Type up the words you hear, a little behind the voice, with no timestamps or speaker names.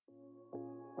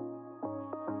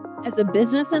As a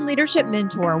business and leadership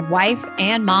mentor, wife,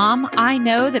 and mom, I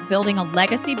know that building a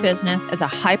legacy business as a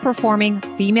high-performing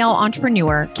female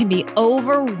entrepreneur can be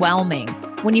overwhelming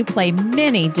when you play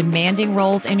many demanding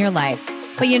roles in your life.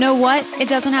 But you know what? It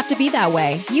doesn't have to be that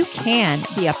way. You can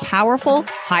be a powerful,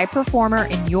 high performer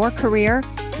in your career,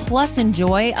 plus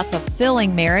enjoy a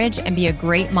fulfilling marriage and be a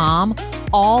great mom,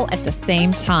 all at the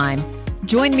same time.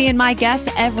 Join me and my guests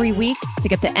every week to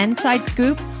get the inside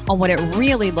scoop on what it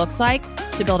really looks like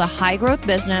to build a high-growth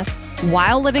business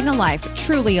while living a life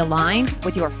truly aligned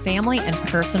with your family and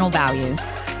personal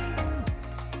values.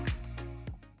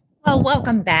 Well,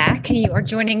 welcome back. You are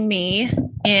joining me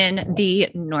in the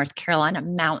North Carolina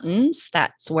mountains.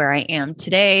 That's where I am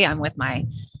today. I'm with my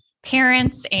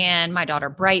parents and my daughter,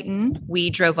 Brighton. We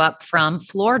drove up from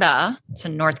Florida to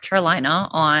North Carolina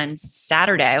on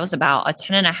Saturday. It was about a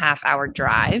 10.5-hour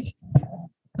drive.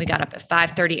 We got up at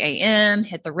 5:30 a.m.,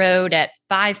 hit the road at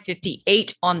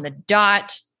 5:58 on the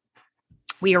dot.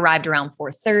 We arrived around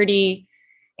 4:30,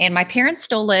 and my parents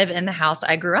still live in the house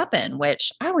I grew up in,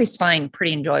 which I always find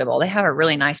pretty enjoyable. They have a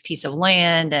really nice piece of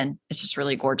land, and it's just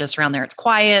really gorgeous around there. It's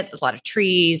quiet. There's a lot of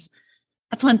trees.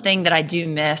 That's one thing that I do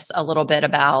miss a little bit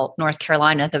about North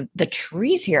Carolina. The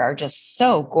trees here are just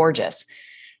so gorgeous.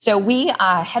 So we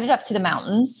headed up to the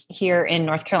mountains here in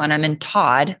North Carolina. I'm in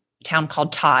Todd, a town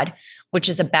called Todd, which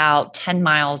is about 10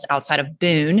 miles outside of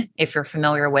Boone, if you're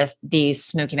familiar with these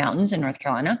Smoky Mountains in North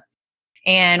Carolina.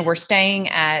 And we're staying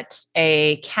at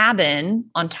a cabin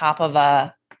on top of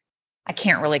I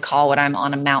can't really call what I'm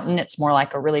on a mountain. It's more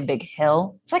like a really big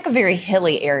hill. It's like a very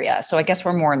hilly area. So I guess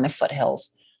we're more in the foothills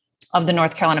of the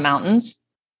North Carolina mountains,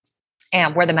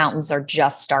 and where the mountains are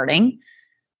just starting.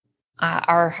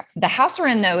 The house we're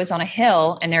in, though, is on a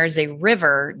hill, and there's a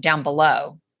river down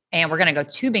below. And we're going to go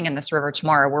tubing in this river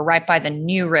tomorrow. We're right by the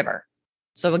New River.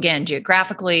 So again,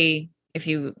 geographically, if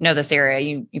you know this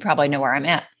area, you probably know where I'm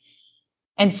at.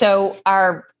 And so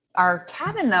our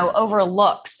cabin, though,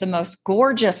 overlooks the most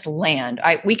gorgeous land.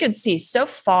 We could see so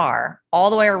far all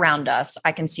the way around us.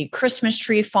 I can see Christmas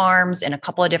tree farms in a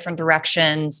couple of different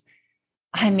directions.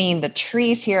 I mean, the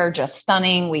trees here are just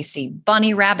stunning. We see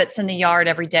bunny rabbits in the yard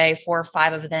every day, 4 or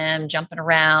 5 of them jumping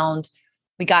around.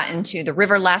 We got into the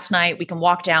river last night. We can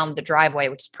walk down the driveway,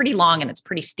 which is pretty long and it's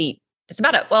pretty steep. It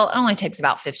only takes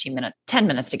about 10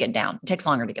 minutes to get down. It takes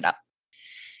longer to get up.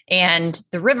 And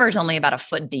the river is only about a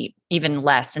foot deep, even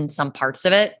less in some parts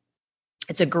of it.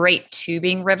 It's a great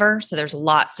tubing river. So there's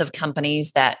lots of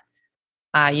companies that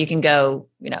you can go,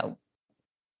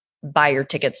 buy your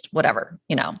tickets, whatever,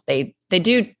 they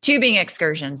do tubing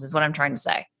excursions is what I'm trying to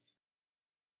say.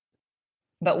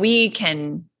 But we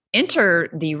can enter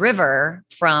the river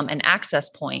from an access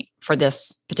point for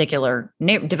this particular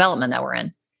development that we're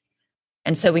in.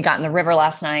 And so we got in the river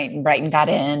last night, and Brighton got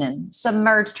in and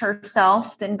submerged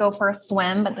herself. Didn't go for a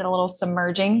swim, but did a little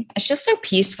submerging. It's just so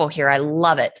peaceful here. I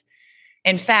love it.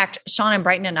 In fact, Sean and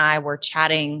Brighton and I were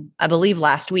chatting, I believe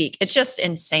last week. It's just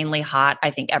insanely hot,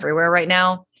 I think, everywhere right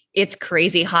now. It's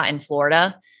crazy hot in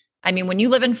Florida. I mean, when you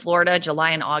live in Florida,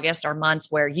 July and August are months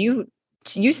where you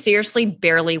seriously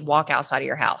barely walk outside of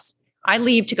your house. I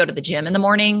leave to go to the gym in the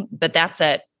morning, but that's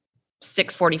at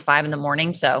 6:45 in the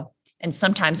morning. And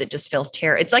sometimes it just feels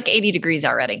terrible. It's like 80 degrees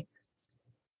already.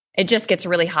 It just gets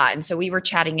really hot. And so we were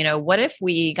chatting, what if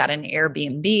we got an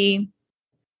Airbnb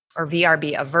or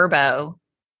VRB, a Vrbo,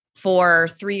 for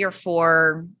 3 or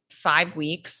 4, 5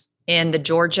 weeks in the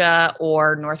Georgia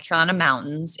or North Carolina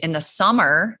mountains in the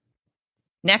summer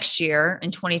next year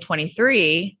in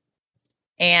 2023.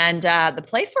 And the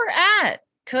place we're at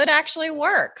could actually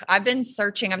work. I've been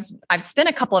searching. I've spent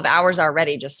a couple of hours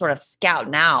already just sort of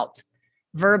scouting out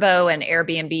Vrbo and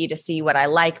Airbnb to see what I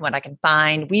like, what I can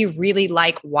find. We really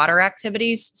like water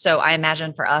activities. So I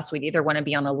imagine for us, we'd either want to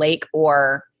be on a lake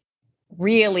or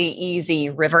really easy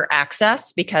river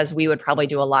access, because we would probably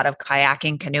do a lot of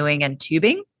kayaking, canoeing, and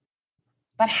tubing.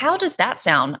 But how does that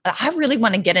sound? I really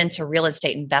want to get into real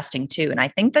estate investing too. And I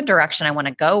think the direction I want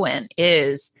to go in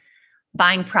is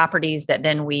buying properties that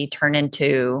then we turn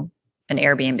into an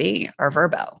Airbnb or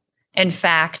Vrbo. In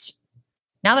fact,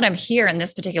 now that I'm here in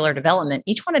this particular development,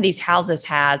 each one of these houses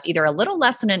has either a little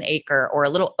less than an acre or a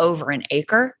little over an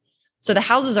acre. So the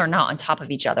houses are not on top of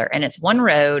each other, and it's one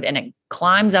road, and it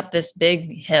climbs up this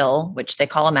big hill, which they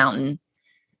call a mountain.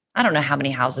 I don't know how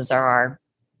many houses there are.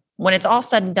 When it's all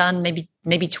said and done,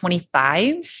 maybe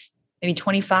 25, maybe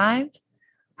 25.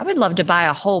 I would love to buy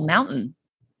a whole mountain.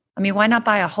 I mean, why not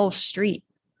buy a whole street,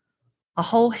 a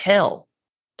whole hill,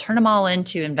 turn them all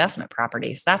into investment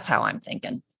properties? That's how I'm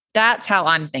thinking.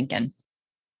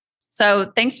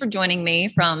 So thanks for joining me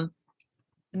from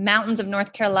the mountains of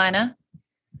North Carolina.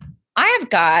 I have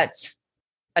got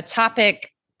a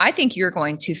topic I think you're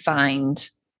going to find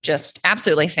just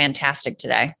absolutely fantastic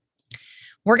today.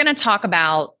 We're going to talk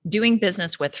about doing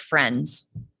business with friends.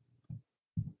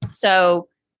 So,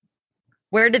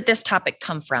 where did this topic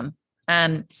come from?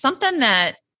 Something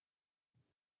that,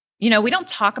 we don't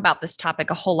talk about this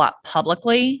topic a whole lot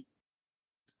publicly.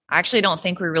 I actually don't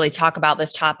think we really talk about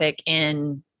this topic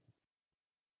in,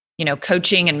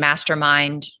 coaching and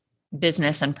mastermind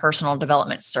business and personal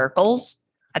development circles.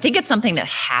 I think it's something that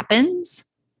happens.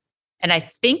 And I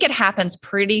think it happens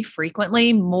pretty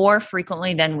frequently, more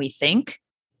frequently than we think.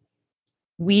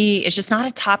 It's just not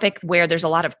a topic where there's a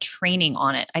lot of training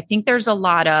on it. I think there's a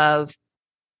lot of,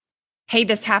 hey,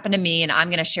 this happened to me and I'm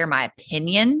going to share my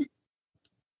opinion.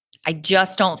 I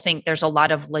just don't think there's a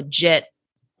lot of legit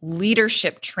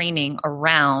leadership training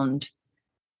around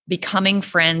becoming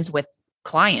friends with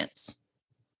clients.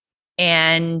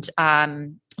 And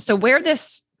so where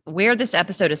this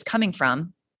episode is coming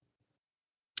from,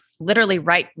 literally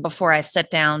right before I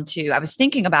sat down I was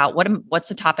thinking about what's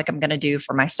the topic I'm going to do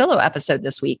for my solo episode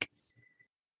this week.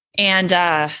 And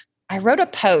I wrote a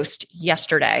post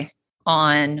yesterday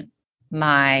on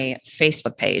my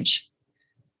Facebook page.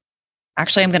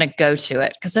 Actually, I'm going to go to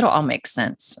it because it'll all make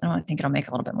sense. I think it'll make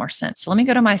a little bit more sense. So let me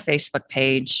go to my Facebook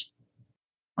page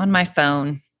on my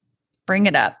phone, bring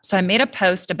it up. So I made a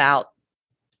post about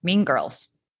Mean Girls.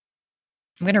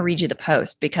 I'm going to read you the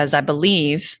post because I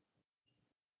believe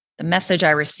the message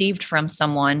I received from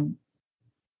someone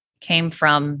came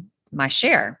from my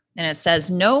share. And it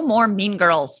says, "No more mean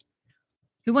girls.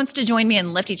 Who wants to join me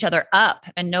and lift each other up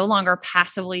and no longer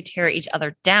passively tear each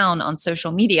other down on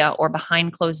social media or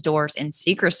behind closed doors in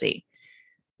secrecy?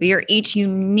 We are each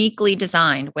uniquely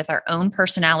designed with our own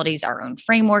personalities, our own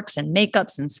frameworks and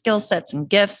makeups and skill sets and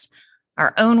gifts,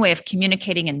 our own way of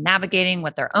communicating and navigating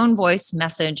with our own voice,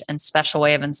 message, and special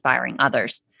way of inspiring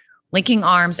others. Linking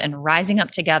arms and rising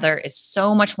up together is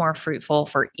so much more fruitful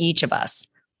for each of us.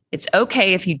 It's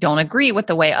okay if you don't agree with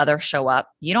the way others show up.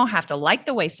 You don't have to like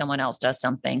the way someone else does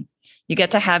something. You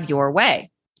get to have your way.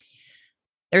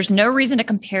 There's no reason to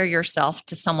compare yourself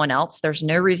to someone else. There's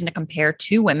no reason to compare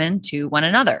two women to one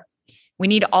another. We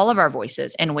need all of our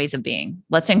voices and ways of being.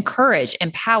 Let's encourage,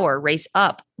 empower, raise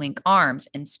up, link arms,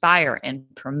 inspire, and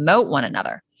promote one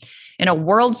another. In a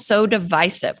world so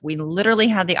divisive, we literally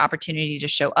have the opportunity to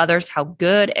show others how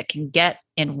good it can get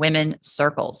in women's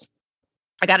circles.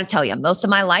 I got to tell you, most of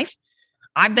my life,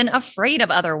 I've been afraid of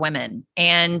other women.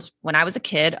 And when I was a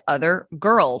kid, other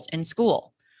girls in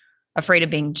school, afraid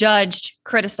of being judged,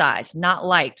 criticized, not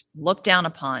liked, looked down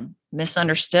upon,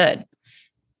 misunderstood.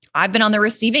 I've been on the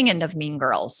receiving end of mean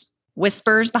girls,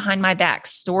 whispers behind my back,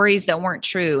 stories that weren't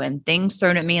true, and things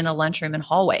thrown at me in the lunchroom and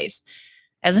hallways.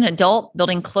 As an adult,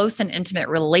 building close and intimate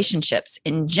relationships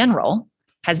in general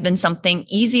has been something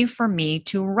easy for me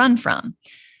to run from.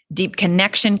 Deep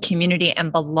connection, community,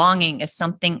 and belonging is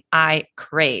something I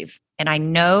crave. And I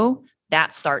know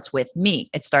that starts with me.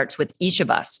 It starts with each of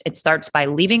us. It starts by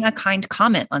leaving a kind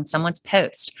comment on someone's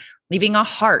post, leaving a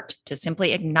heart to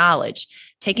simply acknowledge,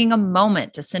 taking a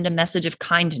moment to send a message of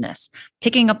kindness,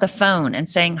 picking up the phone and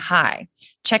saying hi,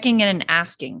 checking in and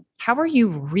asking, how are you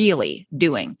really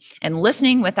doing? And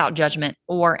listening without judgment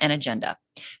or an agenda.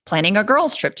 Planning a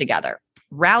girls' trip together.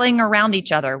 Rallying around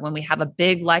each other when we have a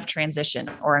big life transition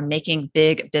or are making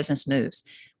big business moves.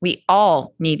 We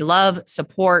all need love,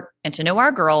 support, and to know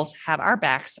our girls have our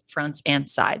backs, fronts, and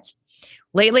sides.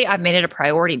 Lately, I've made it a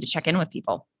priority to check in with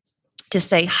people, to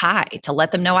say hi, to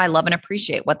let them know I love and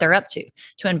appreciate what they're up to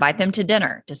invite them to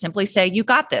dinner, to simply say, you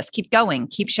got this, keep going,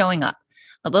 keep showing up.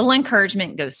 A little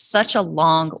encouragement goes such a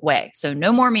long way. So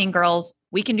no more mean girls.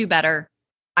 We can do better.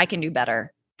 I can do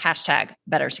better. Hashtag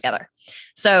better together.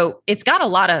 So it's got a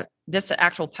lot of this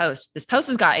actual post. This post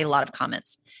has got a lot of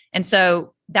comments. And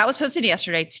so that was posted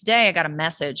yesterday. Today, I got a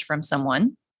message from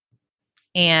someone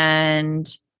and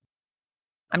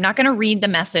I'm not going to read the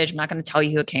message. I'm not going to tell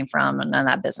you who it came from and none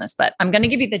of that business, but I'm going to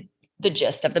give you the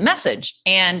gist of the message.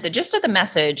 And the gist of the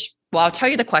message, well, I'll tell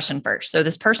you the question first. So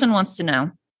this person wants to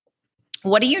know,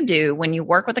 what do you do when you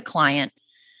work with a client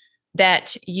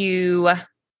that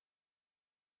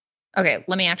okay,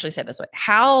 let me actually say it this way.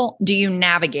 How do you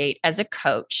navigate as a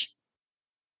coach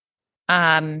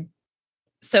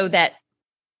so that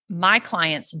my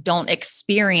clients don't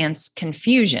experience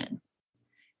confusion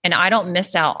and I don't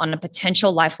miss out on a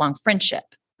potential lifelong friendship?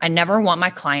 I never want my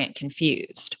client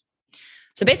confused.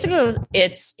 So basically,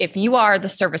 it's if you are the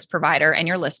service provider and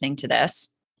you're listening to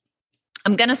this,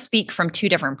 I'm going to speak from two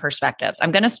different perspectives.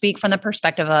 I'm going to speak from the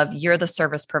perspective of you're the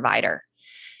service provider.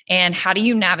 And how do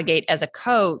you navigate as a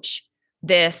coach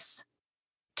this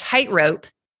tightrope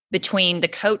between the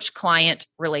coach-client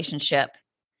relationship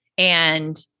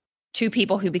and two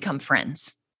people who become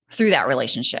friends through that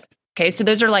relationship. Okay. So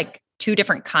those are like two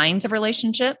different kinds of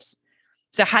relationships.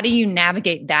 So how do you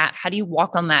navigate that? How do you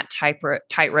walk on that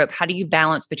tightrope? How do you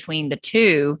balance between the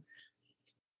two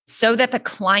so that the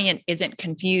client isn't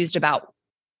confused about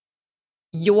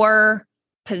your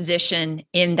position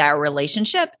in that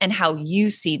relationship and how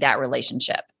you see that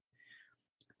relationship?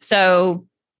 So,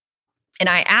 and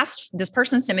I asked, this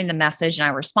person sent me the message and I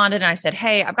responded and I said,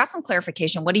 hey, I've got some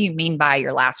clarification. What do you mean by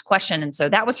your last question? And so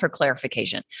that was her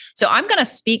clarification. So I'm going to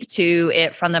speak to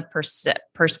it from the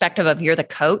perspective of you're the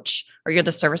coach or you're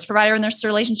the service provider in this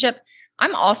relationship.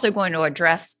 I'm also going to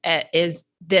address is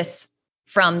this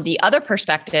from the other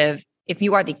perspective, if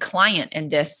you are the client and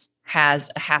this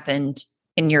has happened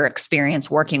in your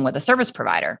experience working with a service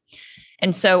provider.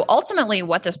 And so ultimately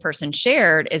what this person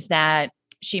shared is that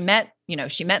she met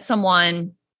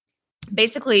someone.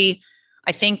 Basically,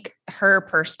 I think her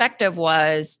perspective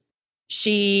was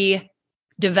she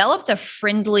developed a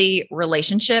friendly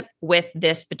relationship with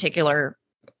this particular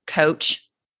coach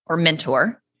or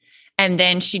mentor. And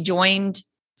then she joined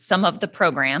some of the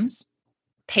programs,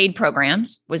 paid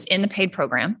programs, was in the paid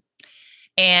program.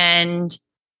 And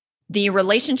the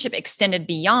relationship extended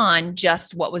beyond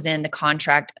just what was in the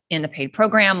contract in the paid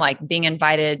program, like being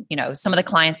invited, some of the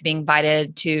clients being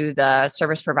invited to the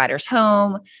service provider's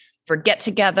home for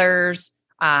get-togethers,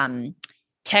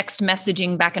 text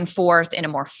messaging back and forth in a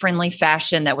more friendly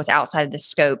fashion that was outside of the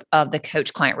scope of the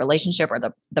coach-client relationship or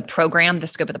the program, the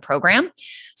scope of the program.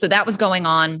 So that was going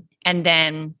on. And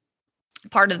then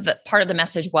part of the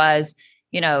message was,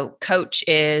 coach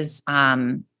is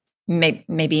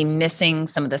maybe missing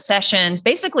some of the sessions.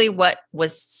 Basically, what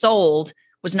was sold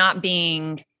was not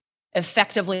being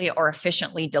effectively or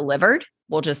efficiently delivered.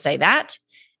 We'll just say that.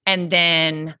 And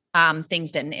then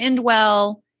things didn't end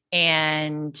well.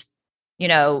 And,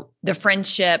 the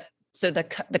friendship. So the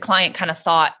client kind of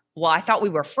thought, well, I thought we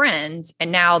were friends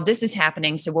and now this is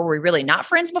happening. So were we really not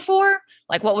friends before?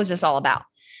 Like, what was this all about?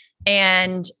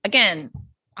 And again,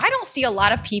 I don't see a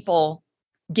lot of people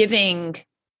giving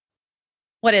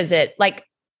like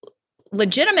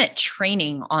legitimate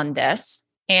training on this.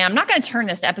 And I'm not going to turn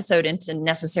this episode into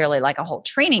necessarily like a whole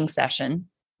training session,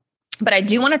 but I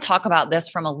do want to talk about this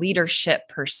from a leadership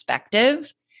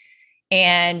perspective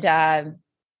and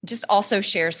just also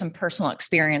share some personal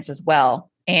experience as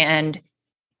well. And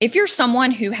if you're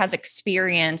someone who has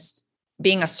experienced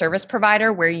being a service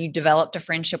provider where you developed a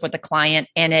friendship with a client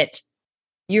and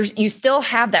you still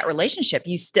have that relationship.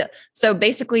 So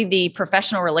basically the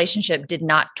professional relationship did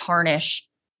not tarnish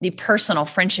the personal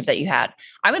friendship that you had.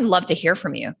 I would love to hear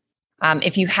from you.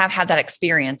 If you have had that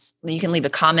experience, you can leave a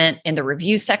comment in the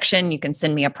review section. You can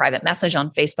send me a private message on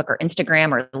Facebook or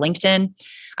Instagram or LinkedIn.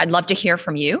 I'd love to hear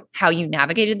from you, how you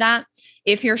navigated that.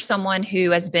 If you're someone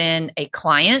who has been a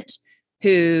client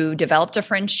who developed a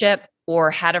friendship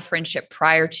or had a friendship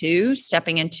prior to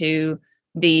stepping into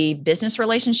the business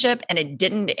relationship and it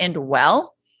didn't end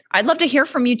well, I'd love to hear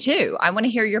from you too. I want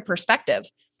to hear your perspective.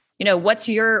 What's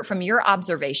from your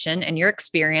observation and your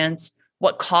experience,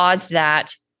 what caused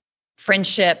that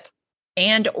friendship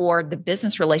and or the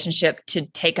business relationship to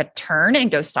take a turn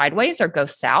and go sideways or go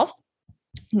south?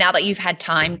 Now that you've had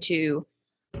time to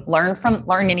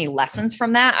learn any lessons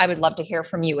from that, I would love to hear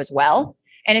from you as well.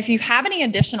 And if you have any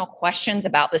additional questions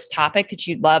about this topic that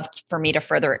you'd love for me to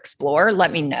further explore,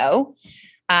 let me know.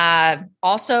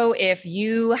 Also, if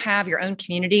you have your own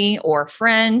community or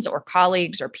friends or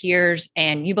colleagues or peers,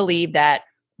 and you believe that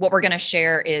what we're going to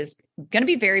share is going to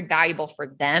be very valuable for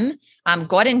them,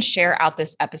 go ahead and share out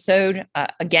this episode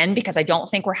again, because I don't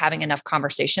think we're having enough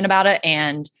conversation about it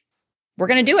and we're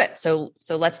going to do it. So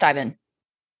let's dive in.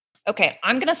 Okay.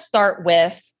 I'm going to start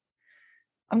with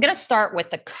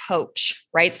the coach,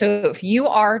 right? So if you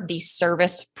are the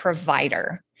service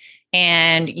provider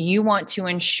and you want to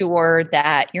ensure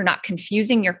that you're not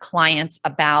confusing your clients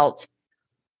about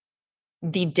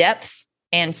the depth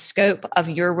and scope of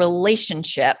your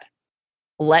relationship,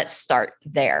 let's start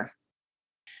there.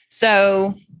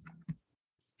 So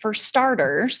for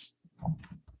starters,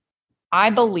 I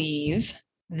believe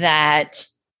that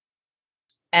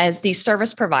as the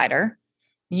service provider,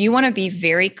 you want to be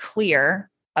very clear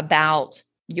about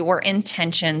your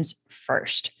intentions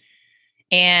first.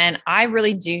 And I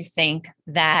really do think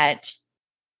that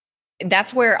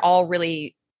that's where it all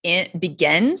really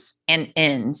begins and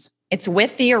ends. It's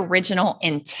with the original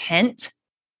intent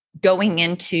going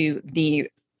into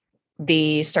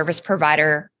the service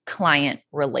provider client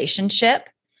relationship.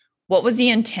 What was the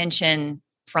intention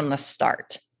from the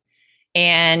start?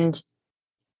 And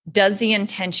does the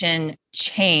intention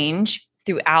change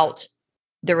throughout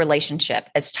the relationship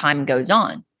as time goes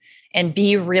on? and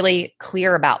be really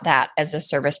clear about that as a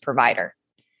service provider.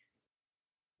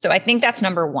 So I think that's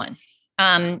number one.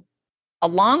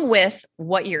 Along with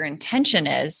what your intention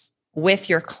is with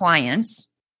your clients,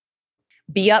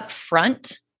 be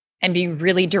upfront and be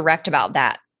really direct about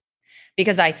that.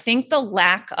 Because I think the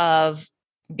lack of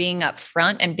being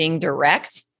upfront and being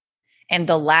direct and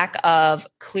the lack of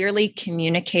clearly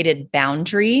communicated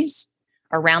boundaries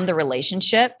around the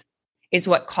relationship is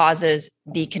what causes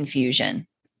the confusion.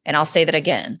 And I'll say that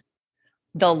again.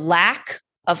 The lack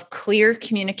of clear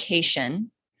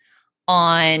communication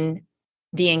on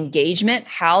the engagement,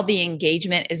 how the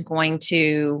engagement is going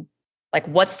to, like,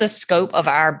 what's the scope of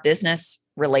our business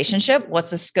relationship?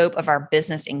 What's the scope of our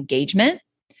business engagement?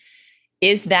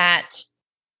 Is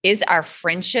our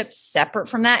friendship separate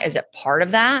from that? Is it part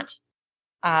of that?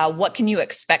 What can you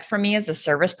expect from me as a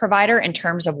service provider in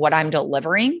terms of what I'm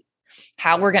delivering,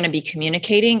 how we're going to be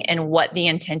communicating, and what the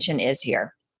intention is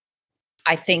here?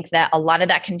 I think that a lot of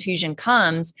that confusion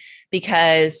comes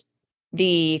because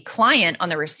the client on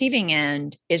the receiving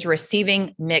end is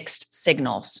receiving mixed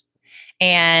signals.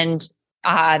 And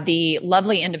the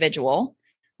lovely individual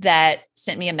that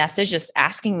sent me a message just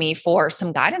asking me for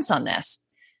some guidance on this,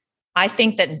 I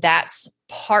think that that's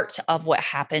part of what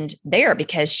happened there,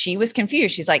 because she was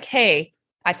confused. She's like, hey,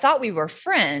 I thought we were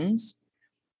friends.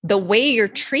 The way you're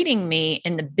treating me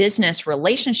in the business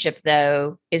relationship,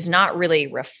 though, is not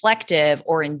really reflective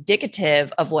or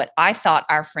indicative of what I thought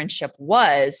our friendship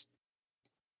was,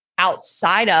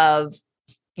 outside of,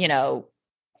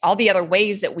 all the other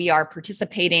ways that we are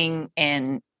participating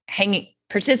and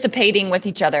participating with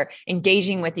each other,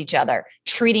 engaging with each other,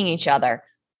 treating each other.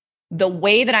 The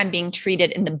way that I'm being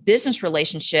treated in the business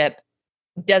relationship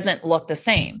doesn't look the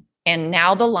same. And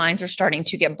now the lines are starting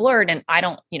to get blurred, and I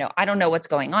don't know what's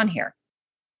going on here.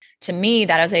 To me,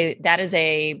 that is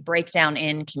a breakdown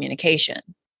in communication,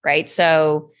 right?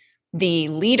 So the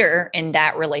leader in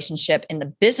that relationship, in the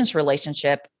business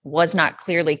relationship, was not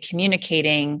clearly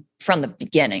communicating from the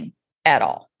beginning at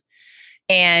all.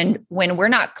 And when we're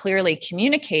not clearly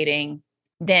communicating,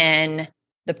 then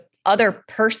the other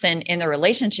person in the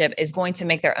relationship is going to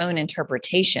make their own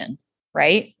interpretation,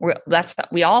 right?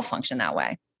 We all function that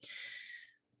way.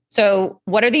 So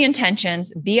what are the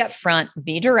intentions? Be upfront,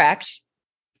 be direct,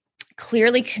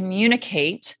 clearly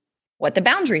communicate what the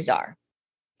boundaries are.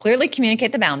 Clearly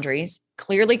communicate the boundaries,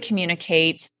 clearly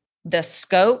communicate the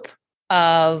scope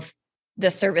of the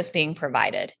service being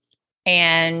provided.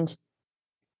 And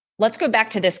let's go back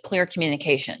to this clear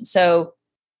communication. So,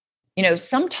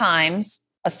 sometimes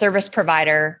a service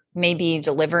provider may be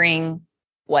delivering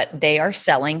what they are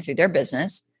selling through their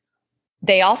business.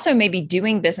 They also may be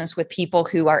doing business with people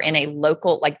who are in a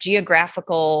local, like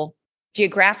geographically,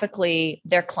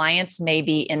 their clients may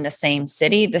be in the same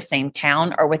city, the same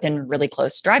town, or within really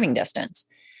close driving distance.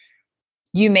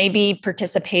 You may be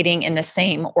participating in the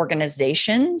same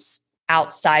organizations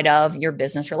outside of your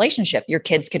business relationship. Your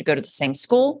kids could go to the same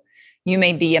school. You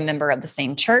may be a member of the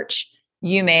same church.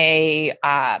 You may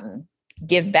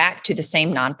give back to the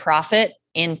same nonprofit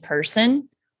in person.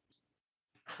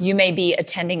 You may be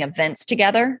attending events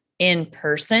together in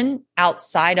person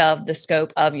outside of the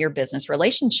scope of your business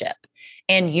relationship.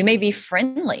 And you may be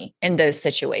friendly in those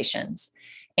situations.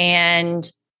 And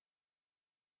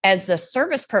as the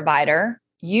service provider,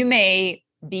 you may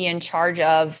be in charge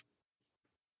of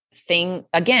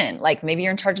like maybe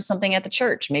you're in charge of something at the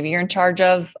church. Maybe you're in charge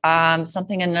of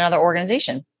something in another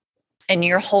organization, and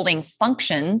you're holding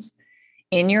functions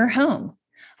in your home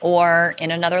or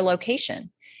in another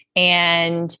location.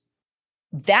 And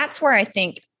that's where I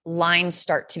think lines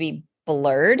start to be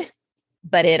blurred,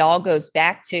 but it all goes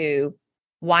back to,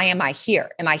 why am I here?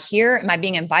 Am I here? Am I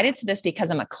being invited to this because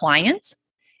I'm a client?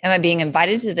 Am I being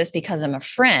invited to this because I'm a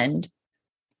friend?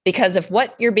 Because if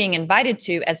what you're being invited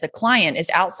to as the client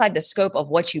is outside the scope of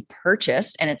what you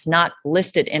purchased and it's not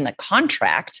listed in the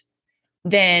contract,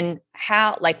 then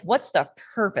what's the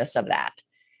purpose of that?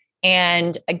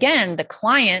 And again, the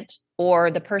client or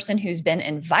the person who's been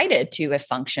invited to a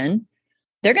function,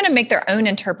 they're going to make their own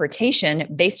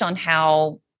interpretation based on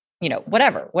how,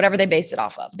 whatever they base it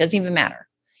off of. Doesn't even matter.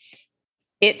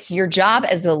 It's your job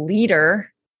as the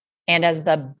leader and as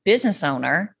the business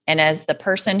owner and as the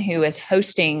person who is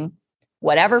hosting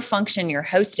whatever function you're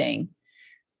hosting.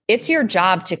 It's your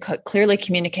job to clearly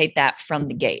communicate that from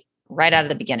the gate, right out of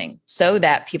the beginning, so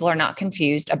that people are not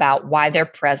confused about why their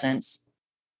presence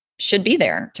should be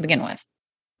there to begin with.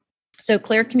 So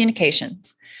clear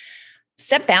communications.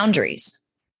 Set boundaries.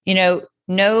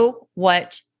 Know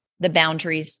what the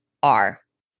boundaries are.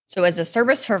 So as a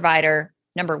service provider,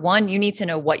 number one, you need to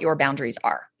know what your boundaries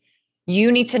are.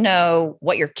 You need to know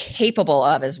what you're capable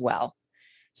of as well.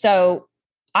 So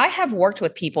I have worked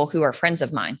with people who are friends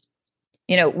of mine.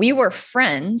 We were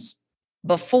friends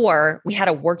before we had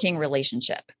a working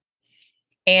relationship.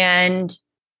 And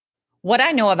what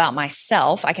I know about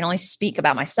myself, I can only speak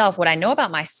about myself. What I know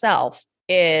about myself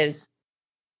is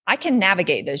I can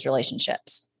navigate those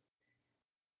relationships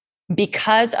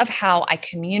because of how I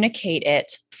communicate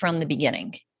it from the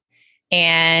beginning.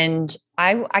 And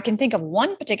I can think of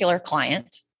one particular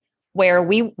client where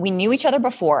we knew each other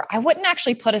before. I wouldn't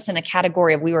actually put us in the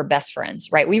category of we were best friends,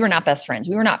 right? We were not best friends.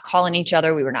 We were not calling each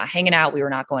other. We were not hanging out. We were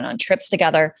not going on trips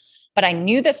together. But I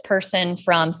knew this person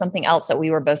from something else that we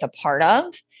were both a part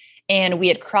of. And we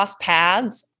had crossed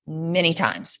paths many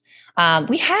times.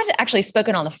 We had actually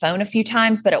spoken on the phone a few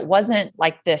times, but it wasn't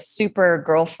like this super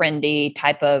girlfriendy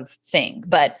type of thing.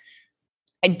 But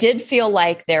I did feel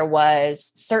like there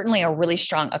was certainly a really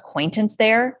strong acquaintance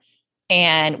there.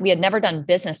 And we had never done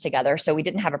business together. So we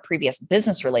didn't have a previous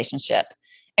business relationship.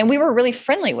 And we were really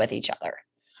friendly with each other.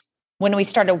 When we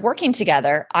started working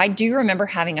together, I do remember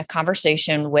having a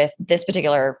conversation with this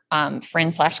particular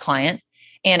friend/client.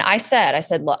 And I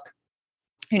said, look,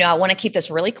 I want to keep this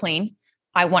really clean.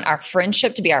 I want our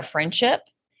friendship to be our friendship.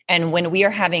 And when we are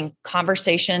having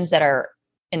conversations that are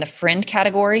in the friend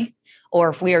category, or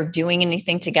if we are doing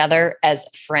anything together as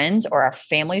friends, or our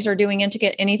families are doing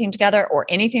anything together, or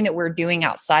anything that we're doing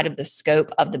outside of the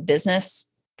scope of the business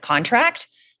contract,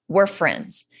 we're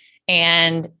friends.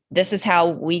 And this is how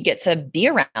we get to be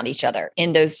around each other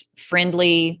in those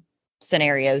friendly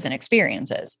scenarios and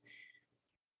experiences.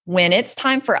 When it's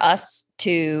time for us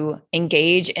to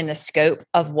engage in the scope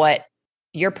of what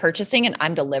you're purchasing and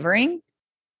I'm delivering,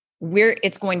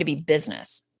 it's going to be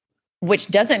business, which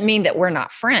doesn't mean that we're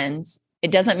not friends.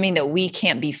 It doesn't mean that we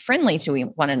can't be friendly to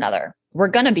one another. We're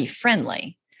going to be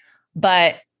friendly,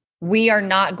 but we are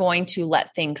not going to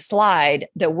let things slide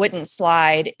that wouldn't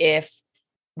slide if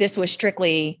this was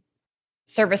strictly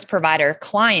service provider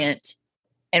client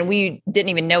and we didn't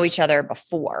even know each other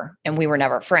before and we were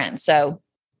never friends. So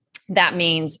that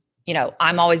means,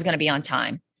 I'm always going to be on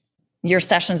time. Your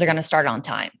sessions are going to start on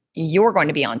time. You're going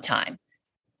to be on time.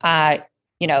 We're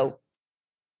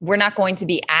not going to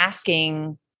be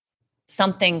asking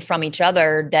something from each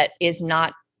other that is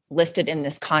not listed in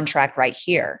this contract right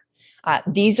here.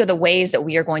 These are the ways that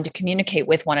we are going to communicate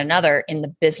with one another in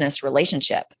the business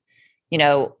relationship.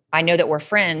 I know that we're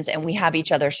friends and we have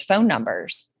each other's phone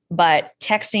numbers, but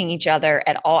texting each other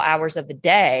at all hours of the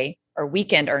day or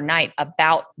weekend or night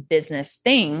about business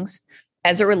things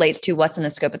as it relates to what's in the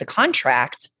scope of the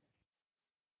contract,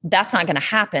 that's not going to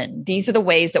happen. These are the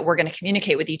ways that we're going to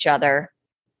communicate with each other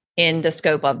in the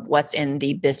scope of what's in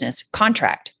the business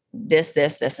contract. This,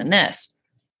 and this.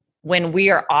 When we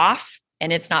are off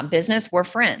and it's not business, we're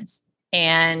friends.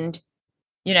 And,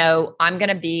 I'm going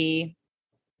to be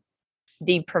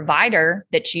the provider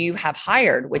that you have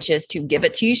hired, which is to give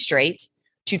it to you straight,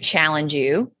 to challenge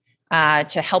you,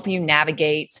 to help you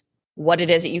navigate what it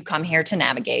is that you come here to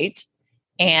navigate.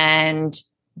 And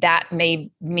that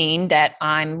may mean that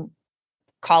I'm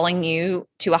calling you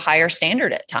to a higher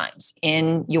standard at times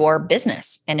in your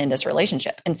business and in this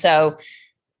relationship. And so,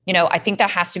 I think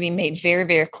that has to be made very,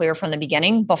 very clear from the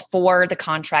beginning before the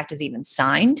contract is even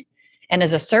signed. And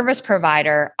as a service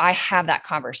provider, I have that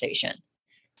conversation.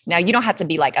 Now, you don't have to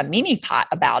be like a mini pot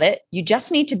about it. You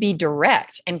just need to be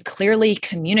direct and clearly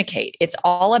communicate. It's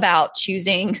all about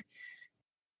choosing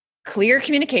clear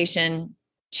communication,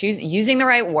 using the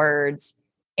right words,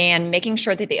 and making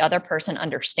sure that the other person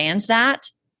understands that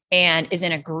and is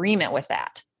in agreement with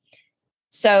that.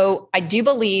 So I do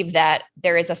believe that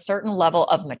there is a certain level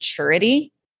of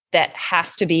maturity that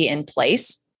has to be in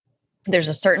place. There's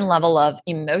a certain level of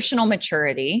emotional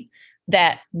maturity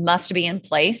that must be in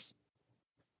place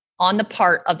on the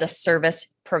part of the service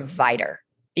provider,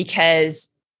 because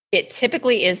it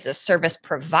typically is the service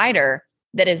provider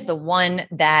that is the one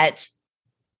that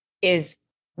is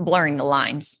blurring the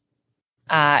lines.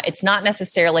 It's not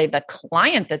necessarily the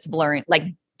client that's blurring, like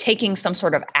taking some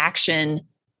sort of action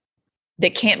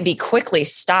that can't be quickly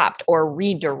stopped or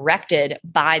redirected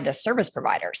by the service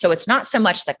provider. So it's not so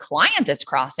much the client that's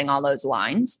crossing all those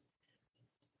lines.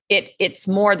 It's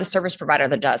more the service provider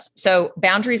that does. So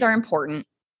boundaries are important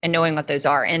and knowing what those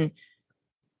are. And,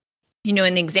 in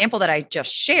the example that I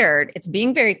just shared, it's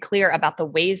being very clear about the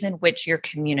ways in which you're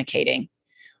communicating.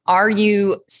 Are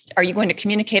you going to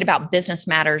communicate about business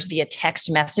matters via text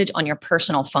message on your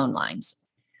personal phone lines?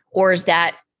 Or is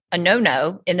that a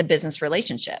no-no in the business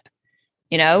relationship?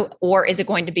 or is it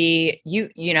going to be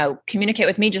communicate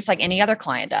with me just like any other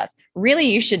client does? Really,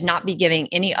 you should not be giving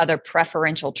any other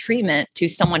preferential treatment to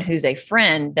someone who's a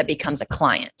friend that becomes a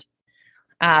client,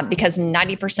 because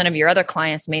 90% of your other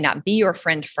clients may not be your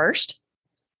friend first.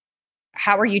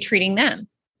 How are you treating them?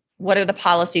 What are the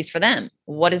policies for them?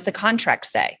 What does the contract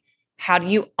say? How do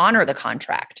you honor the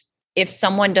contract? If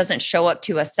someone doesn't show up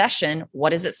to a session,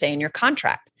 what does it say in your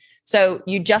contract? So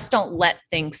you just don't let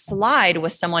things slide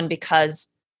with someone because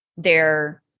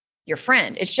they're your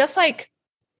friend. It's just like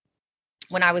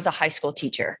when I was a high school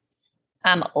teacher.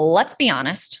 Let's be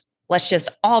honest. Let's just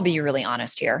all be really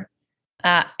honest here.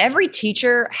 Every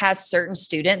teacher has certain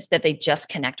students that they just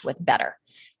connect with better.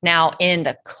 Now, in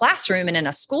the classroom and in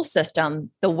a school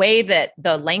system, the way that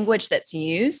the language that's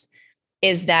used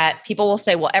is that people will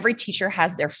say, well, every teacher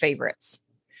has their favorites,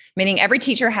 meaning every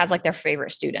teacher has like their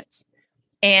favorite students.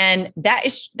 And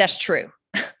that's true.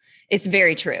 It's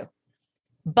very true.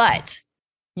 But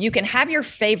you can have your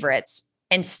favorites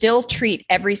and still treat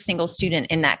every single student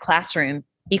in that classroom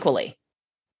equally.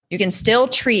 You can still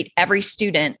treat every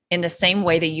student in the same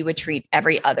way that you would treat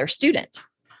every other student.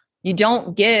 You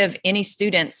don't give any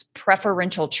students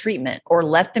preferential treatment or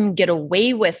let them get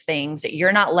away with things that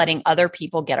you're not letting other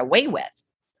people get away with.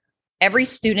 Every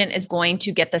student is going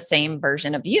to get the same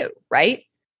version of you, right?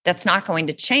 That's not going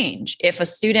to change. If a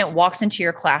student walks into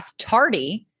your class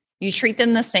tardy, you treat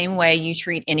them the same way you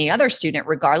treat any other student,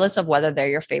 regardless of whether they're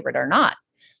your favorite or not.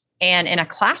 And in a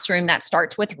classroom, that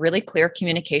starts with really clear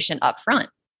communication up front.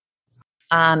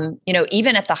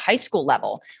 Even at the high school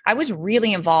level, I was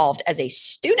really involved as a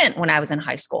student when I was in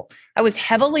high school. I was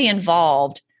heavily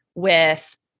involved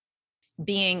with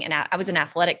I was an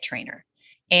athletic trainer.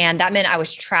 And that meant I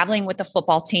was traveling with the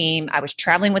football team. I was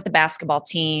traveling with the basketball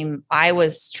team. I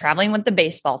was traveling with the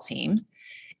baseball team.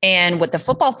 And with the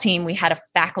football team, we had a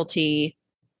faculty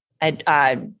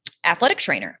athletic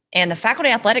trainer. And the faculty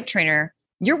athletic trainer,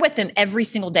 you're with them every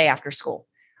single day after school.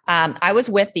 I was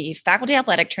with the faculty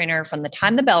athletic trainer from the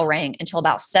time the bell rang until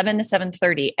about 7 to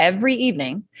 7:30 every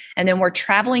evening. And then we're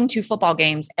traveling to football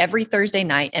games every Thursday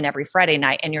night and every Friday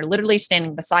night. And you're literally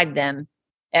standing beside them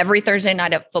every Thursday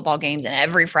night at football games and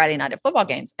every Friday night at football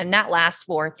games. And that lasts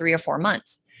for 3 or 4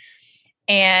 months.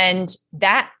 And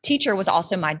that teacher was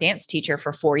also my dance teacher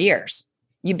for 4 years.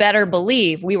 You better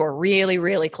believe we were really,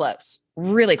 really close,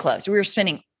 really close. We were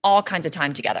spending all kinds of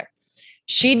time together.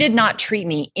 She did not treat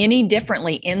me any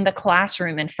differently in the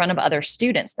classroom in front of other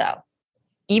students, though,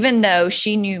 even though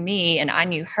she knew me and I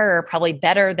knew her probably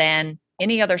better than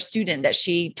any other student that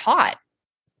she taught.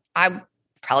 I'd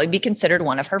probably be considered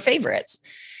one of her favorites,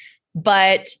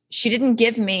 but she didn't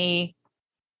give me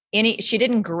she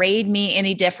didn't grade me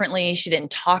any differently. She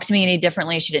didn't talk to me any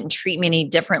differently. She didn't treat me any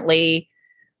differently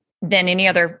than any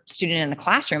other student in the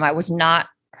classroom. I was not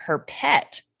her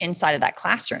pet inside of that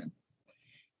classroom.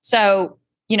 So,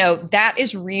 that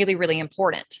is really, really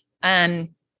important.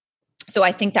 So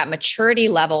I think that maturity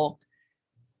level,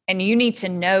 and you need to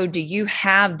know, do you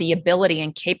have the ability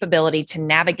and capability to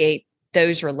navigate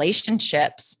those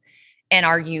relationships? And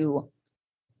are you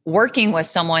working with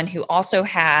someone who also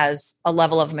has a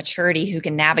level of maturity who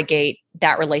can navigate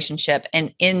that relationship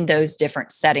and in those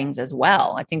different settings as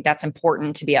well? I think that's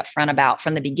important to be upfront about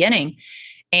from the beginning.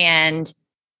 And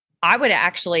I would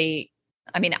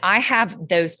I have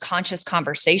those conscious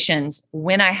conversations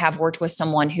when I have worked with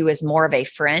someone who is more of a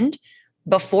friend.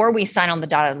 Before we sign on the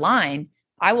dotted line,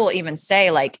 I will even say,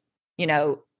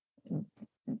 can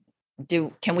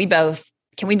we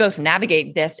both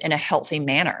navigate this in a healthy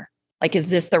manner? Like, is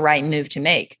this the right move to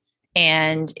make?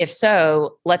 And if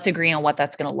so, let's agree on what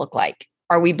that's going to look like.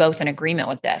 Are we both in agreement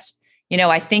with this?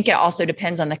 I think it also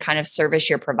depends on the kind of service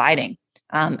you're providing,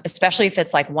 especially if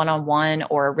it's like one-on-one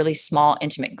or a really small,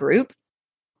 intimate group.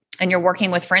 And you're working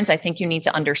with friends, I think you need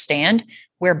to understand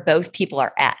where both people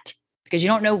are at, because you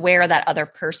don't know where that other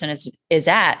person is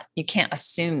at. You can't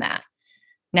assume that.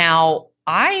 Now,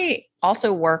 I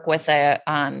also work with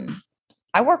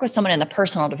someone in the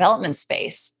personal development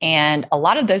space, and a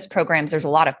lot of those programs, there's a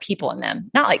lot of people in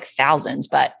them, not like thousands,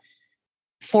 but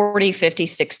 40, 50,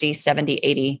 60, 70,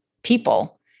 80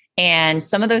 people. And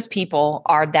some of those people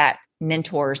are that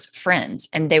mentor's friends,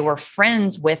 and they were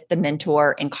friends with the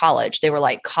mentor in college. They were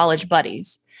like college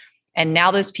buddies. And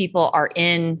now those people are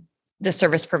in the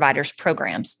service providers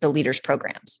programs, the leaders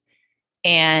programs,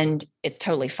 and it's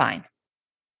totally fine.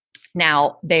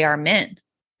 Now they are men.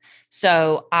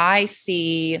 So I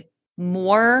see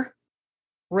more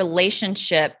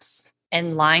relationships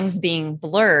and lines being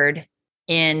blurred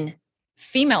in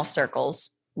female circles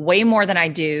way more than I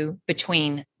do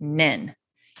between men.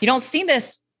 You don't see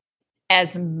this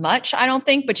as much, I don't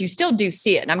think, but you still do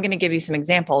see it. And I'm going to give you some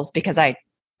examples because I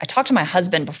talked to my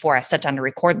husband before I sat down to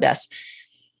record this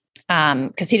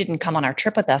because he didn't come on our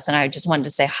trip with us. And I just wanted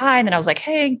to say hi. And then I was like,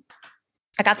 hey,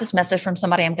 I got this message from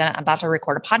somebody. I'm about to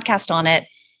record a podcast on it.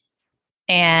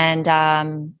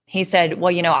 And he said,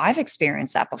 well, I've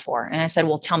experienced that before. And I said,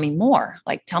 well, tell me more.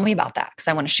 Like, tell me about that because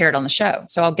I want to share it on the show.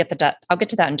 So I'll get to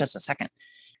that in just a second.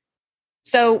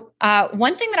 So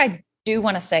one thing that I do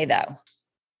want to say, though,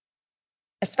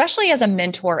 especially as a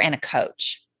mentor and a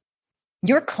coach,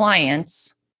 your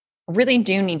clients really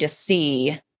do need to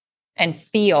see and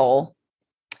feel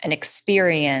and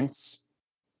experience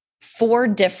 4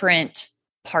 different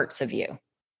parts of you.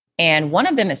 And one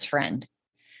of them is friend.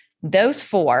 Those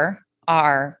 4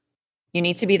 are, you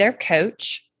need to be their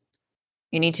coach,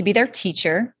 you need to be their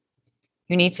teacher,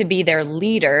 you need to be their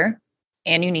leader,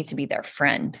 and you need to be their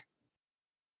friend.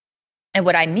 And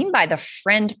what I mean by the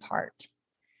friend part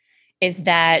is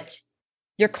that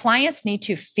your clients need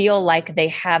to feel like they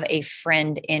have a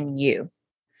friend in you.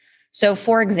 So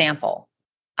for example,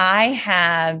 I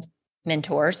have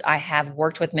mentors. I have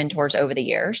worked with mentors over the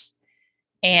years,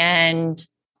 and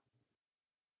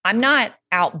I'm not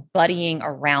out buddying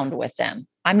around with them.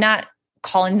 I'm not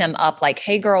calling them up like,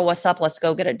 hey girl, what's up? Let's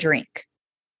go get a drink.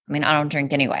 I mean, I don't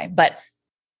drink anyway, but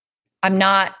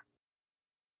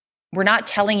we're not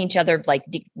telling each other like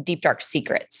deep, dark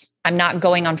secrets. I'm not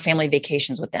going on family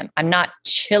vacations with them. I'm not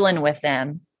chilling with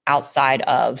them outside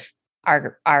of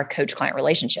our coach-client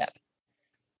relationship.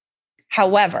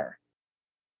 However,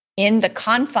 in the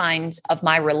confines of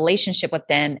my relationship with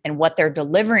them and what they're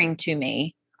delivering to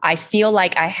me, I feel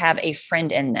like I have a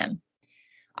friend in them.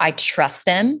 I trust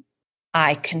them.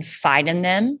 I confide in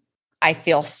them. I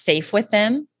feel safe with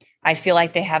them. I feel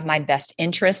like they have my best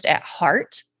interest at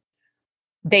heart.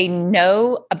 They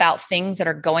know about things that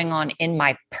are going on in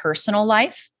my personal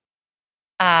life.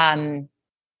 I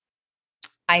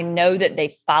know that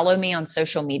they follow me on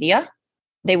social media.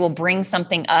 They will bring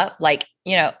something up like,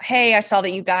 hey, I saw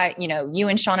that you you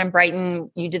and Sean and Brighton,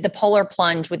 you did the polar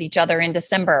plunge with each other in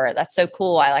December. That's so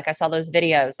cool. I saw those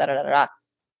videos.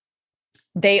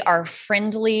 They are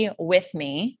friendly with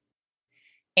me.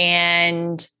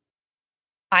 And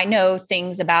I know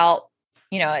things about,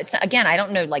 it's, again, I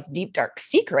don't know like deep, dark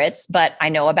secrets, but I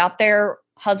know about their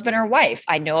husband or wife.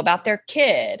 I know about their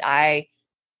kid. I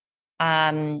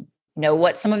know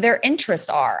what some of their interests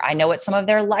are. I know what some of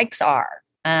their likes are.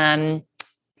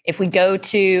 If we go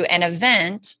to an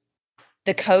event,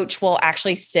 the coach will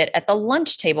actually sit at the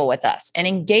lunch table with us and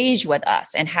engage with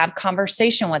us and have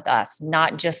conversation with us,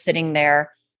 not just sitting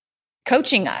there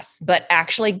coaching us, but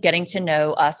actually getting to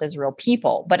know us as real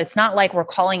people. But it's not like we're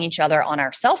calling each other on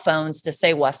our cell phones to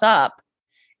say what's up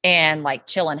and like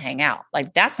chill and hang out.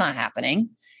 Like that's not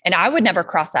happening. And I would never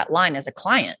cross that line as a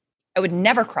client. I would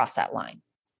never cross that line.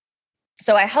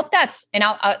 So I hope and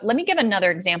let me give another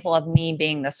example of me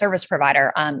being the service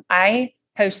provider. I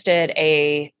hosted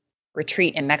a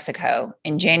retreat in Mexico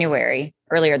in January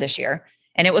earlier this year,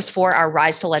 and it was for our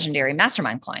Rise to Legendary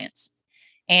Mastermind clients.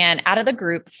 And out of the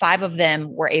group, 5 of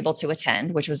them were able to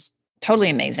attend, which was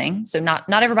totally amazing. So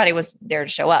not everybody was there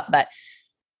to show up,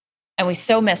 and we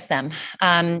so miss them.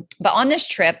 But on this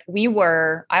trip,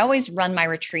 I always run my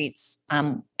retreats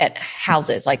at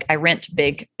houses. Like I rent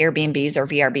big Airbnbs or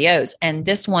VRBOs. And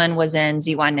this one was in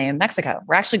Zihuatanejo, Mexico.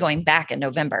 We're actually going back in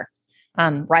November.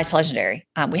 Rise to Legendary.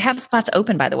 We have spots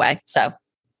open, by the way. So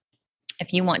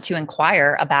if you want to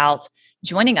inquire about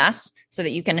joining us so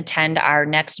that you can attend our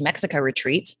next Mexico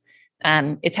retreat,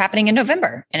 it's happening in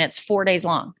November and it's 4 days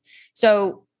long.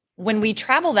 So when we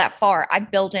travel that far, I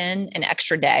build in an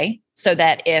extra day so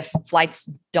that if flights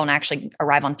don't actually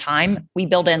arrive on time, we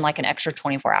build in like an extra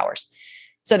 24 hours.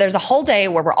 So there's a whole day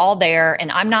where we're all there,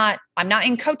 and I'm not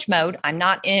in coach mode. I'm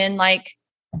not in like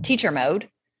teacher mode.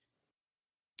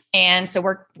 And so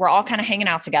we're all kind of hanging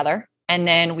out together. And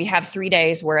then we have 3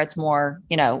 days where it's more,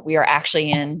 we are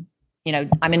actually in,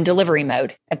 I'm in delivery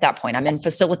mode at that point. I'm in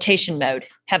facilitation mode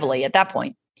heavily at that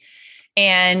point.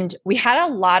 And we had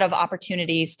a lot of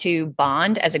opportunities to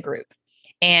bond as a group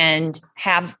and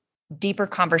have deeper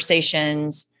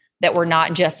conversations that were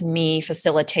not just me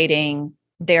facilitating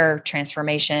their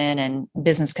transformation and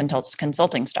business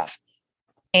consulting stuff.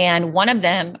 And one of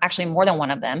them, actually more than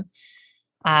one of them,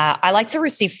 I like to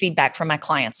receive feedback from my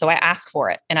clients. So I ask for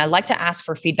it. And I like to ask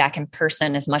for feedback in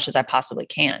person as much as I possibly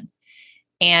can.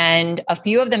 And a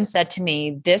few of them said to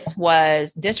me, this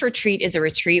retreat is a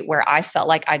retreat where I felt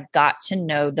like I got to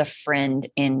know the friend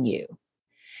in you.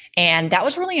 And that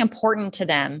was really important to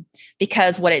them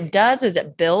because what it does is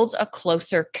it builds a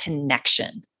closer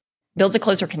connection. builds a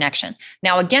closer connection.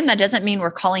 Now, again, that doesn't mean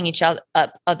we're calling each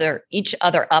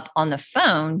other up on the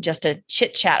phone just to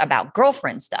chit chat about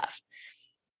girlfriend stuff,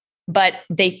 but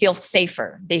they feel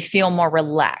safer. They feel more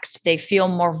relaxed. They feel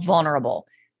more vulnerable.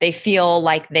 They feel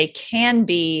like they can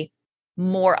be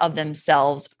more of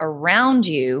themselves around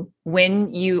you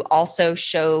when you also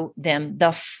show them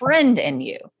the friend in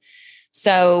you.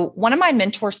 So one of my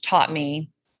mentors taught me,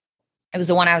 it was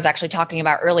the one I was actually talking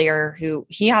about earlier, who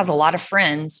he has a lot of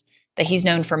friends that he's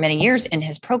known for many years in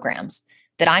his programs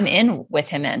that I'm in with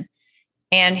him in.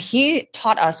 And he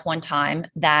taught us one time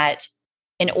that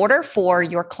in order for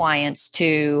your clients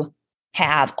to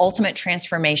have ultimate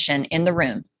transformation in the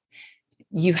room,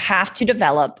 you have to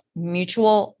develop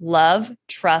mutual love,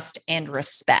 trust, and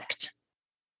respect.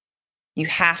 You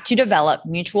have to develop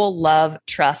mutual love,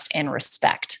 trust, and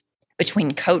respect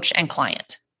between coach and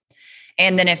client.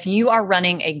 And then if you are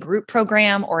running a group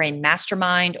program or a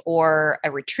mastermind or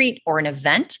a retreat or an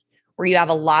event where you have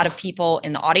a lot of people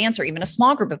in the audience or even a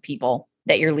small group of people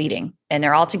that you're leading and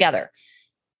they're all together,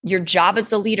 your job as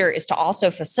the leader is to also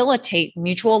facilitate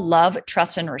mutual love,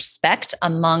 trust, and respect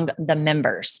among the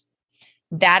members.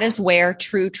 That is where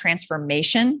true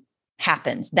transformation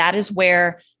happens. That is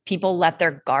where people let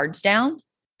their guards down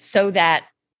so that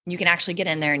you can actually get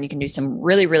in there and you can do some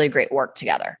really, really great work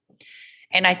together.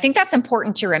 And I think that's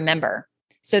important to remember.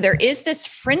 So there is this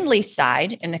friendly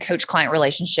side in the coach-client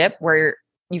relationship where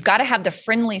you've got to have the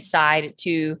friendly side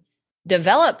to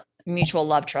develop mutual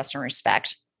love, trust, and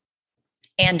respect.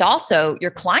 And also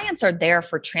your clients are there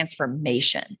for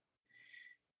transformation.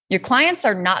 Your clients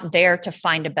are not there to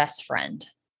find a best friend.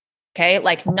 Okay.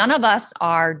 Like none of us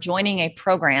are joining a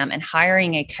program and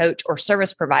hiring a coach or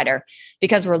service provider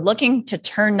because we're looking to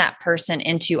turn that person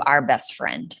into our best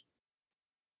friend.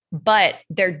 But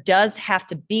there does have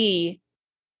to be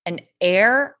an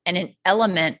air and an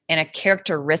element and a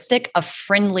characteristic of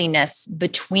friendliness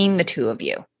between the two of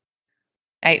you.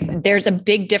 Right? There's a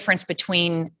big difference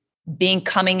between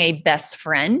becoming a best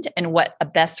friend and what a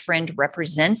best friend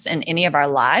represents in any of our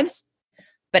lives,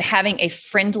 but having a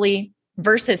friendly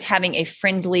versus having a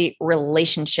friendly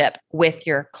relationship with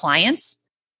your clients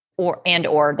or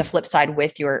the flip side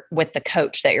with the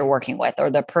coach that you're working with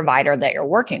or the provider that you're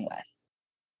working with.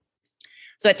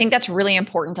 So I think that's really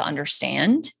important to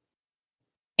understand.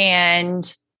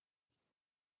 And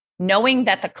knowing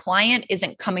that the client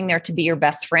isn't coming there to be your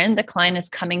best friend, the client is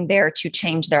coming there to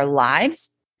change their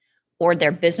lives or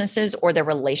their businesses or their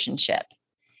relationship.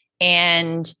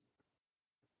 And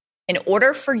in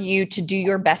order for you to do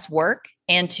your best work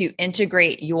and to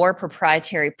integrate your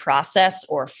proprietary process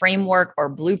or framework or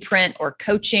blueprint or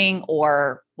coaching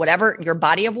or whatever, your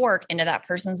body of work into that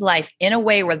person's life in a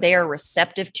way where they are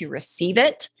receptive to receive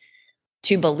it,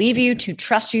 to believe you, to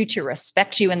trust you, to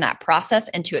respect you in that process,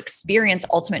 and to experience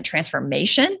ultimate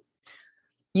transformation,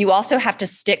 you also have to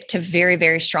stick to very,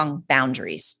 very strong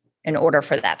boundaries in order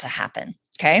for that to happen.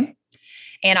 Okay.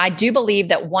 And I do believe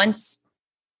that once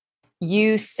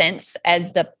you sense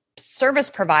as the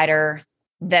service provider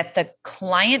that the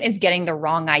client is getting the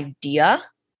wrong idea,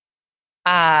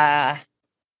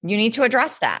 you need to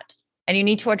address that. And you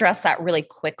need to address that really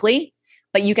quickly,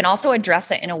 but you can also address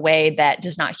it in a way that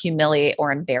does not humiliate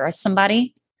or embarrass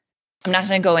somebody. I'm not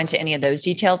going to go into any of those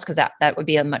details because that would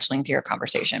be a much lengthier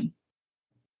conversation.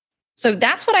 So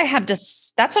that's what I have to,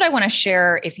 that's what I want to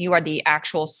share if you are the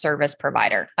actual service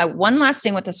provider. One last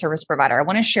thing with the service provider, I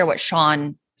want to share what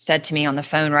Sean said to me on the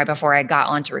phone right before I got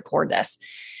on to record this.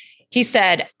 He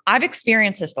said, I've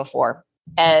experienced this before,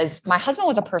 as my husband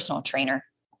was a personal trainer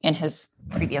in his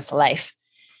previous life.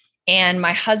 And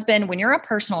my husband, when you're a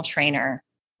personal trainer,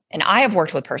 and I have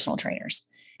worked with personal trainers,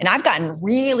 and I've gotten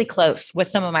really close with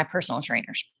some of my personal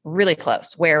trainers, really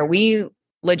close, where we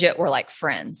legit were like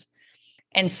friends.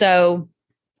 And so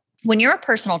when you're a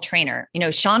personal trainer,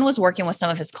 Sean was working with some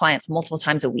of his clients multiple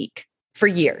times a week for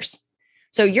years.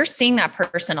 So you're seeing that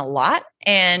person a lot.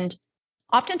 And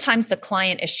oftentimes the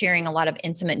client is sharing a lot of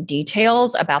intimate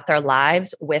details about their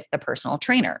lives with the personal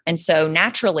trainer. And so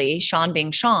naturally, Sean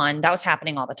being Sean, that was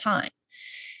happening all the time.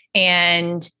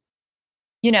 And,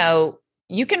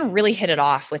 you can really hit it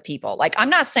off with people. Like, I'm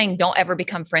not saying don't ever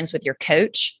become friends with your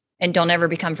coach and don't ever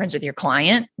become friends with your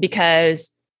client, because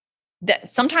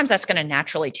sometimes that's going to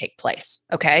naturally take place.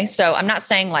 Okay. So I'm not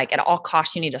saying like at all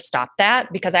costs you need to stop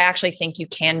that, because I actually think you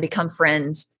can become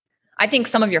friends. I think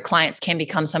some of your clients can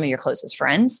become some of your closest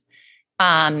friends.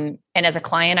 And as a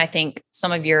client, I think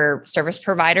some of your service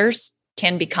providers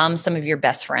can become some of your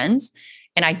best friends.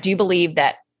 And I do believe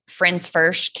that friends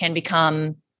first can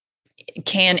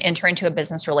enter into a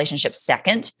business relationship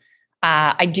second.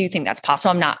 I do think that's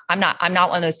possible. I'm not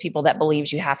one of those people that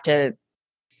believes you have to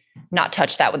not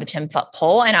touch that with a 10-foot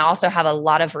pole. And I also have a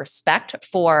lot of respect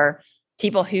for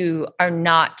people who they're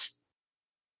not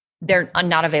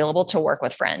available to work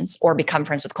with friends or become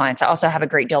friends with clients. I also have a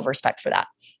great deal of respect for that.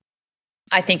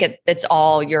 I think it's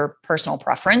all your personal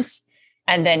preference,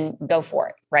 and then go for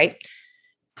it. Right.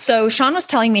 So Sean was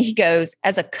telling me, he goes,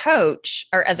 as a coach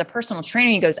or as a personal trainer,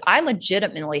 he goes, I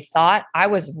legitimately thought I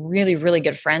was really, really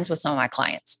good friends with some of my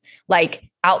clients. Like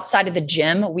outside of the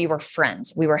gym, we were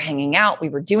friends. We were hanging out. We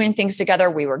were doing things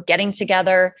together. We were getting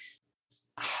together.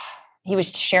 He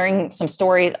was sharing some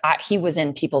stories. He was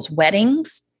in people's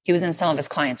weddings. He was in some of his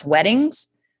clients' weddings.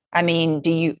 I mean,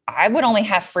 I would only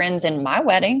have friends in my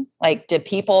wedding. Like, do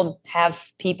people have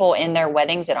people in their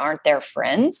weddings that aren't their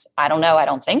friends? I don't know. I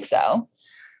don't think so.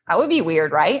 That would be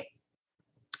weird, right?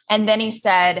 And then he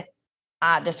said,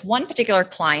 this one particular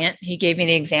client, he gave me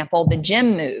the example, the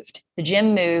gym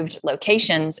moved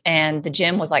locations, and the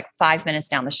gym was like 5 minutes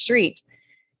down the street.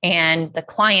 And the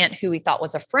client, who he thought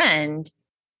was a friend,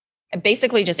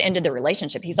 basically just ended the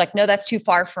relationship. He's like, no, that's too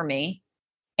far for me.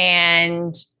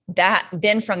 And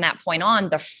then from that point on,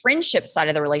 the friendship side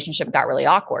of the relationship got really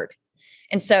awkward.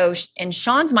 And so in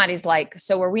Sean's mind, he's like,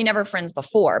 so were we never friends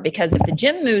before? Because if the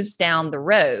gym moves down the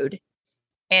road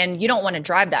and you don't want to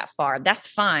drive that far, that's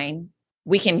fine.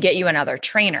 We can get you another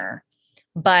trainer.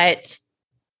 But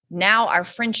now our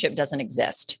friendship doesn't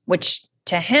exist, which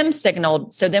to him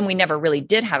signaled, so then we never really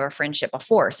did have a friendship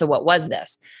before. So what was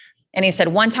this? And he said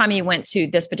one time he went to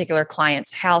this particular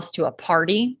client's house to a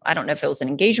party. I don't know if it was an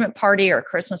engagement party or a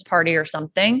Christmas party or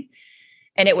something.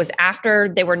 And it was after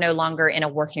they were no longer in a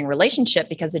working relationship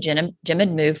because the gym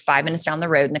had moved 5 minutes down the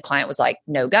road, and the client was like,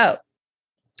 no go.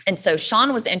 And so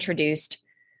Sean was introduced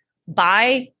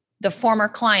by the former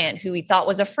client, who he thought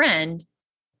was a friend,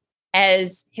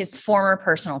 as his former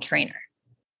personal trainer.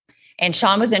 And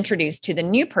Sean was introduced to the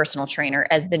new personal trainer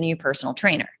as the new personal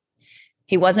trainer.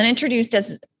 He wasn't introduced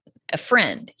as a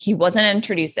friend. He wasn't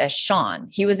introduced as Sean.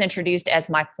 He was introduced as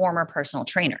my former personal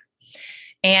trainer.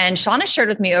 And Sean has shared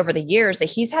with me over the years that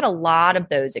he's had a lot of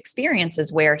those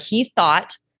experiences where he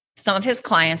thought some of his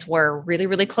clients were really,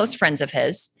 really close friends of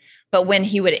his. But when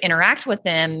he would interact with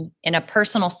them in a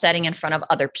personal setting in front of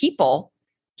other people,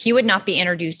 he would not be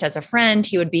introduced as a friend.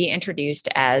 He would be introduced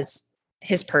as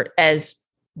as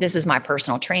this is my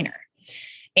personal trainer.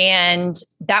 And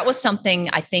that was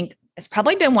something I think has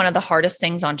probably been one of the hardest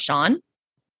things on Sean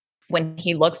when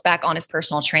he looks back on his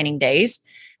personal training days,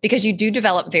 because you do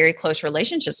develop very close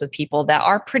relationships with people that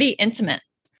are pretty intimate.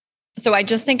 So I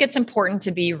just think it's important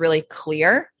to be really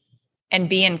clear and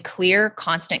be in clear,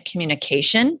 constant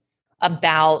communication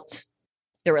about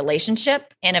the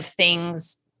relationship. And if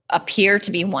things appear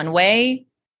to be one way,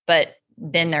 but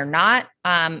then they're not,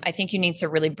 I think you need to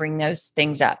really bring those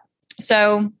things up.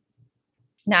 So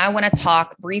now I want to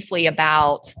talk briefly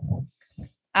about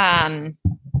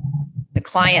the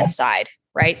client side,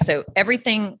 right? So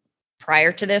everything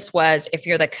prior to this was, if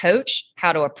you're the coach,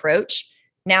 how to approach.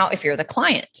 Now, if you're the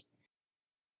client.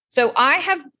 So I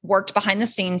have worked behind the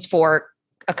scenes for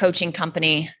a coaching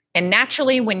company. And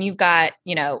naturally, when you've got,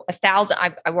 1,000,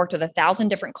 I worked with 1,000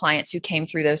 different clients who came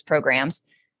through those programs,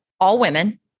 all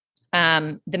women.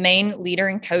 The main leader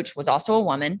and coach was also a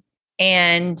woman.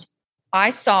 And I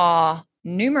saw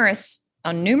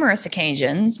on numerous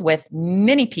occasions with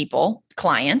many people,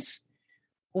 clients,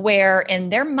 where in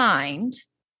their mind,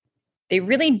 they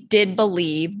really did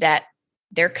believe that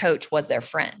their coach was their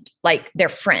friend, like their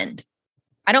friend.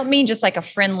 I don't mean just like a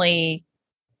friendly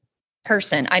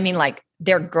person. I mean like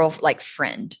their like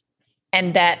friend.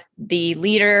 And that the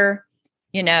leader,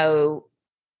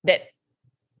 that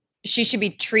she should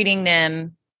be treating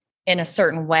them in a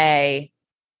certain way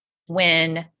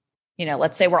when,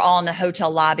 let's say we're all in the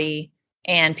hotel lobby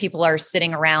and people are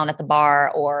sitting around at the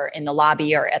bar or in the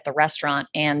lobby or at the restaurant.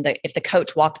 And if the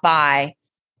coach walked by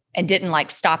and didn't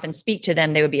like stop and speak to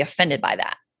them, they would be offended by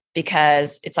that,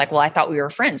 because it's like, well, I thought we were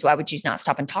friends. Why would you not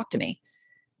stop and talk to me?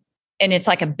 And it's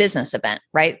like a business event,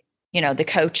 right? The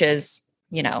coach is,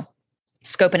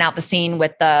 scoping out the scene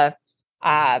with the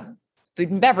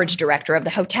food and beverage director of the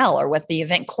hotel or with the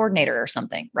event coordinator or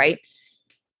something, right?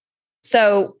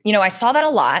 So, I saw that a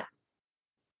lot.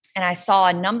 And I saw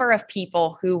a number of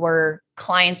people who were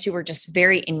clients who were just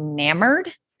very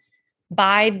enamored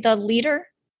by the leader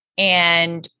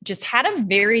and just had a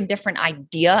very different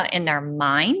idea in their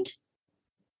mind.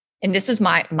 And this is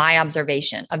my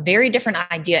observation, a very different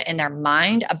idea in their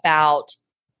mind about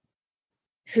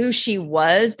who she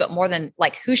was, but more than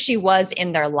like who she was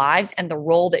in their lives and the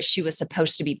role that she was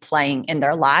supposed to be playing in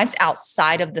their lives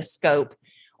outside of the scope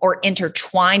or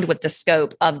intertwined with the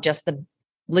scope of just the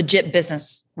legit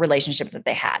business relationship that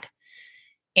they had.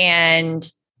 And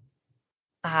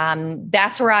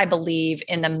That's where I believe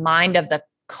in the mind of the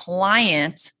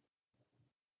client.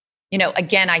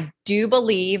 Again, I do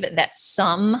believe that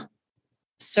some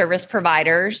service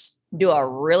providers do a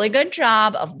really good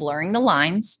job of blurring the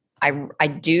lines. I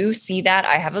do see that.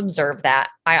 I have observed that.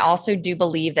 I also do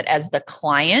believe that as the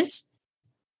client,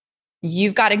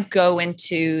 you've got to go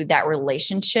into that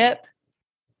relationship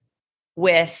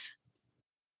with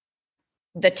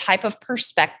the type of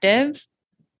perspective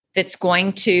that's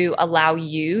going to allow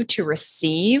you to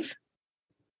receive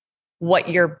what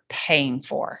you're paying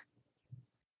for.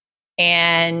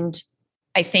 And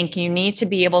I think you need to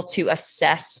be able to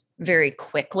assess very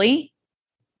quickly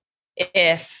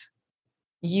if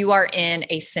you are in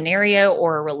a scenario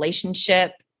or a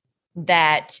relationship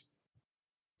that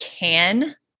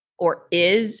can or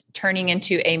is turning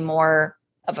into a more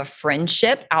of a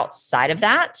friendship outside of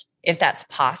that, if that's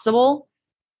possible,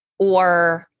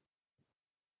 or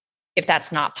if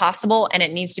that's not possible and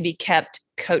it needs to be kept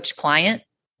coach client,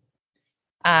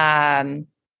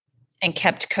 and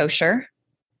kept kosher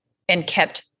and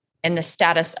kept in the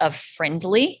status of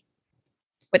friendly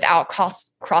without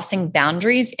crossing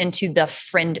boundaries into the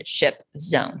friendship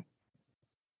zone.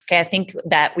 Okay. I think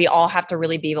that we all have to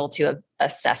really be able to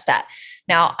assess that.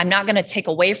 Now, I'm not going to take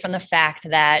away from the fact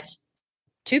that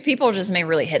two people just may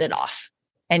really hit it off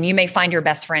and you may find your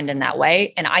best friend in that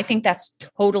way. And I think that's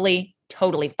totally,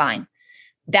 totally fine.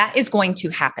 That is going to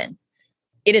happen.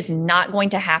 It is not going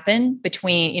to happen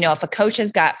between, if a coach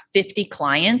has got 50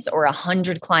 clients or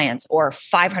 100 clients or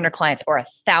 500 clients or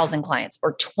 1,000 clients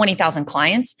or 20,000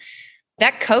 clients,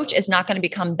 that coach is not going to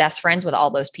become best friends with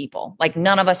all those people. Like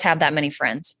none of us have that many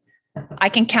friends. I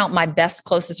can count my best,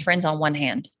 closest friends on one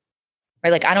hand,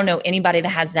 right? Like I don't know anybody that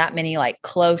has that many like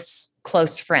close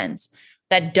friends.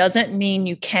 That doesn't mean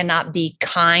you cannot be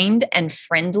kind and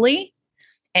friendly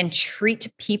and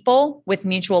treat people with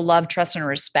mutual love, trust, and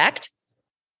respect.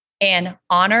 And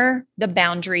honor the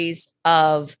boundaries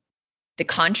of the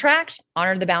contract,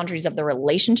 honor the boundaries of the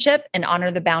relationship, and honor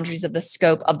the boundaries of the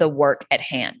scope of the work at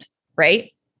hand,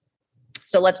 right?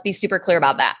 So let's be super clear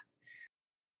about that.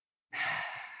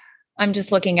 I'm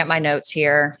just looking at my notes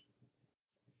here.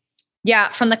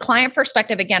 Yeah, from the client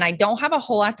perspective, again, I don't have a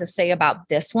whole lot to say about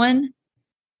this one.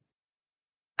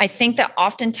 I think that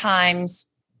oftentimes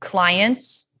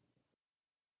clients,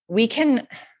 we can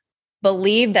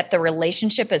believe that the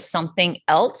relationship is something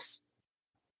else,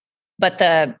 but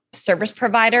the service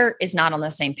provider is not on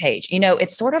the same page.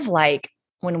 It's sort of like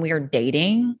when we're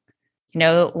dating,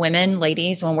 women,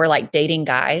 ladies, when we're like dating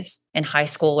guys in high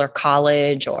school or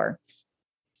college, or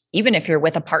even if you're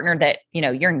with a partner that,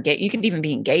 you're engaged, you could even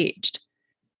be engaged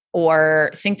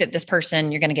or think that this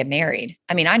person, you're going to get married.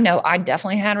 I mean, I know I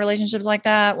definitely had relationships like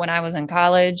that when I was in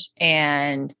college,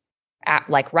 and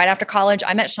right after college,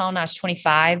 I met Sean when I was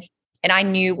 25.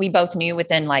 And we both knew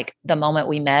within like the moment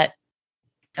we met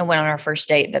and went on our first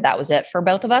date that was it for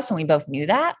both of us. And we both knew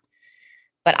that.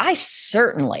 But I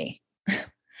certainly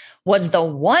was the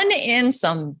one in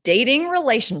some dating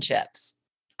relationships.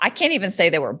 I can't even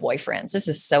say they were boyfriends. This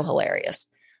is so hilarious.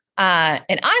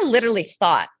 And I literally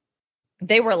thought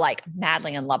they were like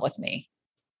madly in love with me.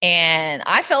 And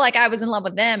I felt like I was in love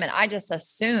with them. And I just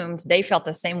assumed they felt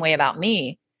the same way about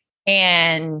me.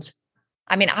 And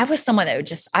I mean, I was someone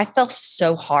that I fell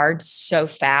so hard, so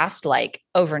fast, like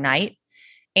overnight.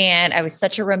 And I was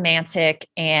such a romantic,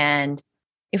 and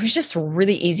it was just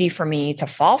really easy for me to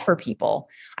fall for people.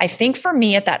 I think for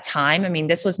me at that time, I mean,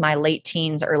 this was my late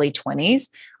teens, early 20s.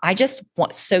 I just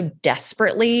so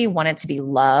desperately wanted to be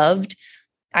loved.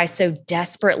 I so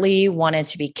desperately wanted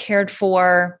to be cared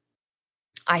for.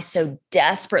 I so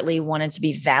desperately wanted to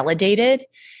be validated.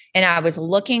 And I was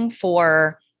looking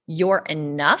for you're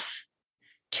enough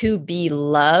to be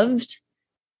loved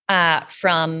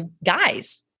from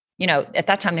guys. At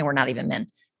that time, they were not even men.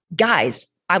 Guys,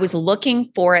 I was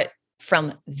looking for it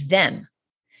from them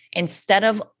instead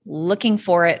of looking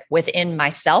for it within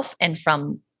myself and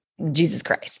from Jesus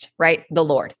Christ, right? The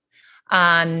Lord.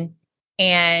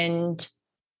 And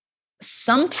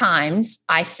sometimes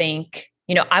I think,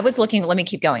 I was looking, let me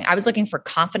keep going. I was looking for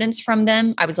confidence from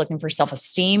them. I was looking for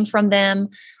self-esteem from them.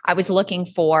 I was looking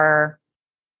for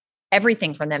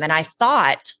everything from them. And I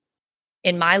thought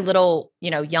in my little,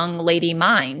 young lady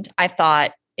mind, I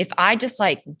thought if I just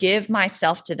like give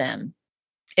myself to them,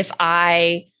 if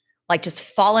I like just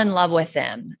fall in love with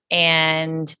them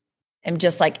and am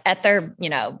just like at their,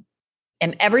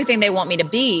 am everything they want me to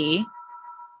be.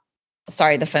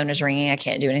 Sorry, the phone is ringing. I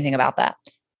can't do anything about that.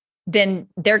 Then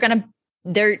they're going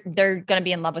to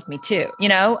be in love with me too,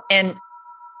 and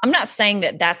I'm not saying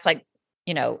that that's like,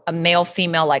 a male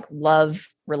female like love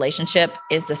relationship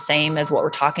is the same as what we're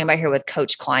talking about here with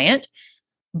coach client,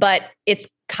 but it's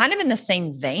kind of in the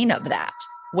same vein of that,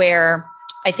 where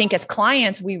I think as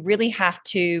clients, we really have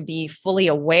to be fully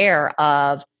aware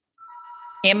of,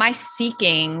 am I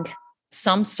seeking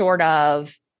some sort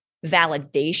of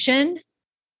validation,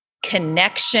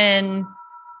 connection?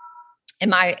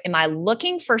 Am I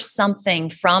looking for something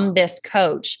from this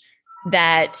coach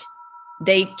that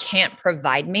they can't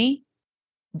provide me,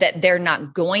 that they're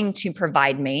not going to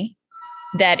provide me,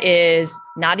 that is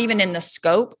not even in the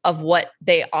scope of what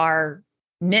they are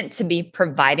meant to be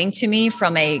providing to me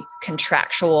from a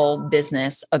contractual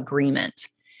business agreement?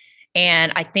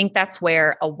 And I think that's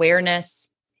where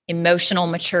awareness, emotional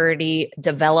maturity,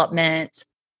 development,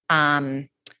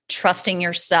 trusting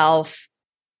yourself,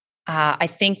 I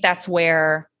think that's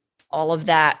where all of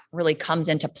that really comes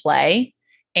into play.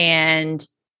 And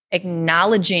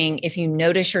acknowledging if you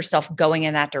notice yourself going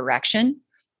in that direction,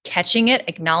 catching it,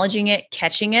 acknowledging it,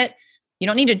 catching it. You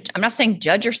don't need to, I'm not saying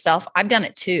judge yourself. I've done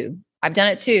it too,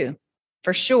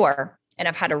 for sure. And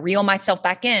I've had to reel myself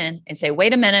back in and say,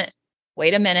 wait a minute.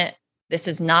 This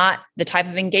is not the type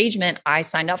of engagement I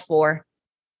signed up for.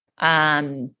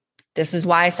 This is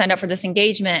why I signed up for this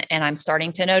engagement. And I'm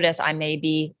starting to notice I may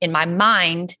be in my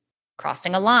mind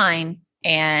crossing a line,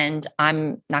 and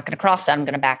I'm not going to cross that. I'm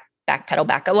going to backpedal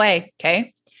back away.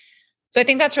 Okay. So I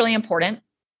think that's really important.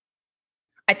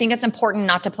 I think it's important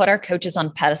not to put our coaches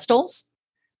on pedestals,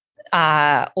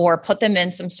 or put them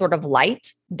in some sort of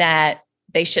light that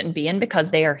they shouldn't be in,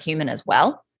 because they are human as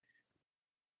well.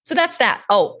 So that's that.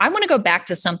 Oh, I want to go back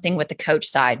to something with the coach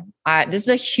side. This is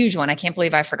a huge one. I can't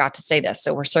believe I forgot to say this.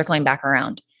 So we're circling back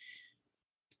around.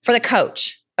 For the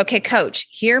coach. Okay, coach,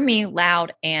 hear me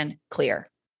loud and clear.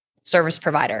 Service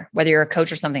provider, whether you're a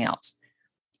coach or something else.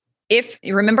 If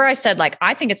you remember, I said, like,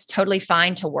 I think it's totally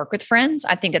fine to work with friends.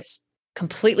 I think it's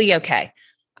completely okay.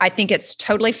 I think it's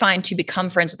totally fine to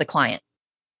become friends with a client.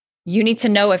 You need to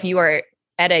know if you are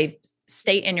at a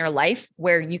state in your life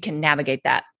where you can navigate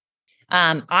that.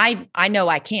 I know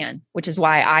I can, which is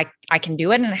why I can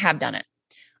do it, and I have done it.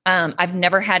 I've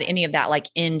never had any of that like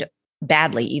end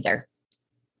badly either.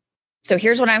 So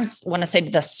here's what I want to say to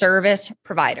the service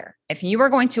provider. If you are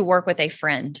going to work with a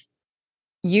friend,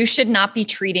 you should not be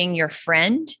treating your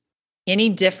friend any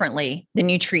differently than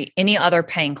you treat any other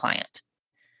paying client.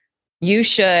 You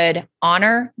should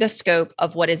honor the scope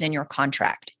of what is in your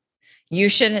contract. You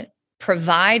should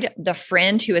provide the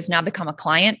friend who has now become a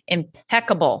client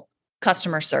impeccable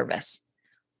customer service.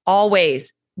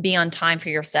 Always be on time for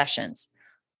your sessions.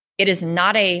 It is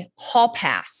not a hall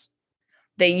pass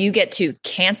that you get to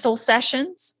cancel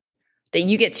sessions, that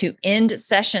you get to end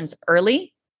sessions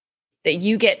early, that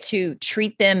you get to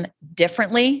treat them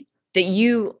differently, that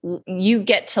you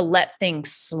get to let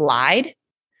things slide.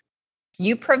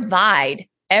 You provide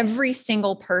every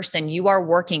single person you are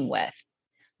working with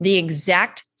the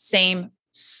exact same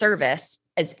service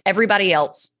as everybody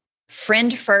else,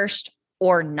 friend first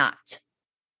or not.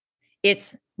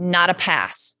 It's not a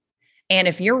pass. And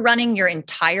if you're running your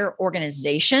entire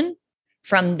organization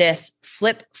from this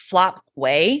flip-flop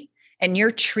way, and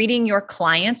you're treating your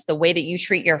clients the way that you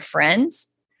treat your friends,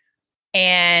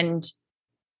 and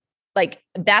like,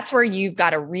 that's where you've got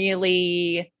to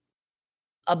really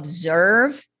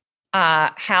observe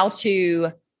how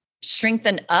to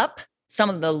strengthen up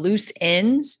some of the loose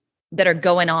ends that are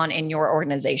going on in your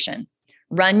organization.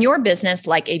 Run your business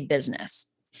like a business.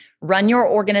 Run your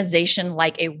organization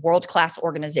like a world-class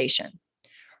organization.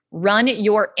 Run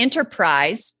your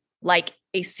enterprise like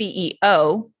a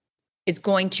CEO is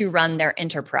going to run their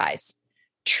enterprise.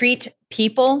 Treat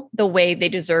people the way they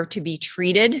deserve to be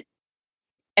treated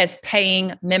as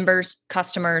paying members,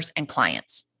 customers, and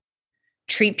clients.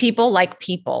 Treat people like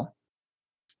people.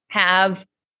 Have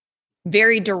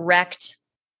very direct,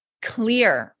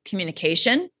 clear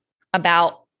communication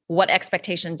about what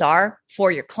expectations are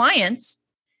for your clients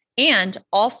and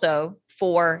also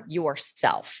for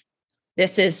yourself.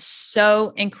 This is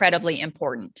so incredibly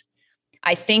important.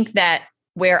 I think that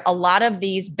where a lot of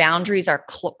these boundaries are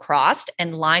crossed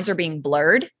and lines are being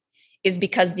blurred is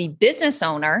because the business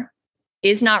owner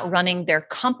is not running their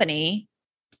company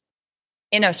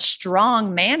in a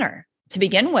strong manner to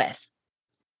begin with.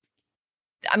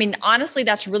 I mean, honestly,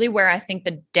 that's really where I think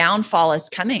the downfall is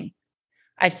coming.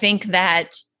 I think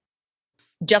that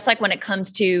just like when it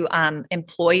comes to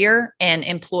employer and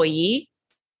employee,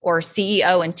 or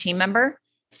CEO and team member,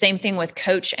 same thing with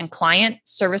coach and client,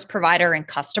 service provider and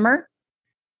customer.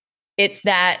 It's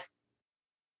that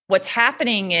what's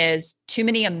happening is too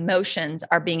many emotions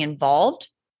are being involved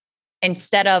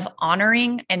instead of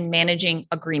honoring and managing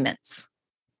agreements,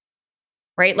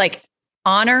 right? Like,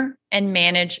 honor and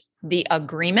manage the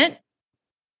agreement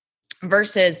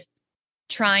versus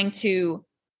trying to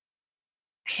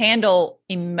handle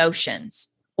emotions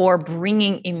or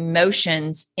bringing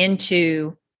emotions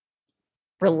into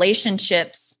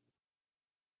relationships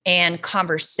and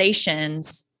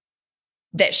conversations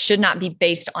that should not be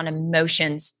based on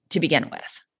emotions to begin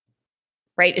with,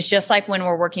 right? It's just like when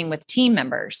we're working with team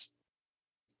members.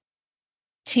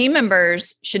 Team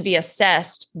members should be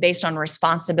assessed based on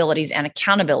responsibilities and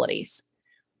accountabilities.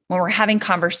 When we're having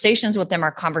conversations with them,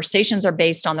 our conversations are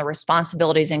based on the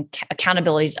responsibilities and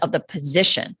accountabilities of the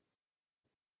position,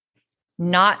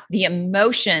 not the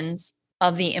emotions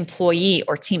of the employee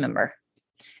or team member.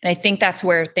 And I think that's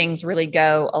where things really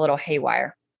go a little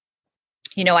haywire.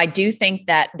 I do think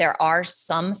that there are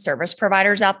some service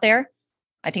providers out there.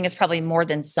 I think it's probably more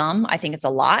than some. I think it's a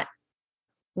lot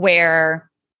where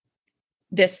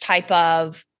this type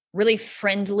of really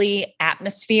friendly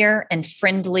atmosphere and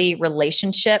friendly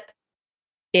relationship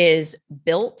is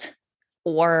built,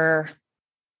 or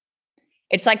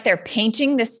it's like they're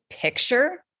painting this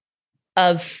picture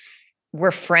of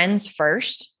we're friends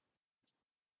first.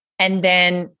 And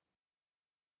then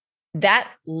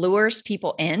that lures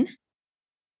people in.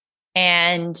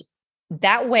 And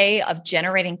that way of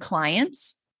generating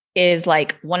clients is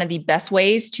like one of the best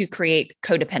ways to create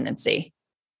codependency.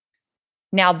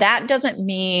 Now, that doesn't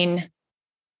mean,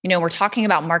 we're talking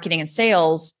about marketing and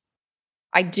sales.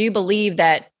 I do believe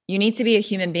that you need to be a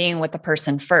human being with the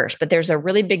person first, but there's a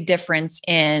really big difference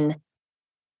in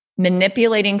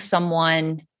manipulating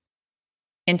someone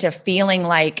into feeling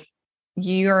like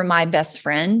you're my best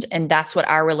friend and that's what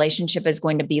our relationship is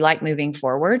going to be like moving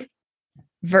forward,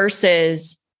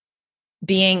 versus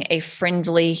being a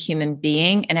friendly human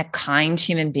being and a kind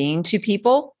human being to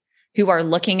people who are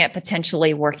looking at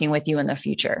potentially working with you in the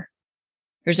future.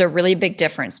 There's a really big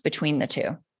difference between the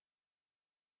two.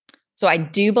 So I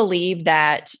do believe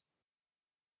that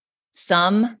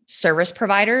some service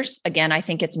providers, again, I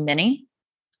think it's many,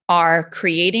 are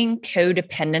creating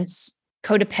codependency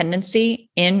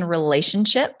in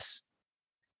relationships,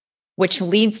 which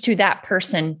leads to that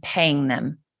person paying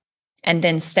them and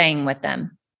then staying with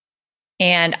them.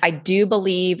 And I do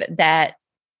believe that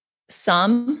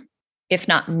some, if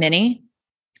not many,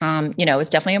 it's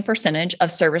definitely a percentage of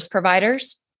service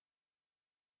providers.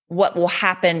 What will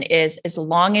happen is, as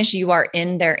long as you are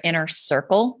in their inner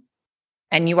circle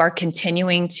and you are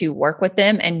continuing to work with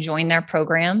them and join their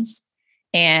programs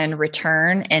and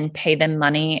return and pay them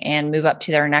money and move up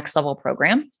to their next level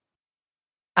program,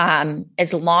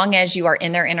 as long as you are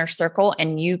in their inner circle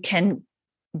and you can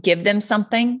give them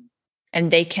something and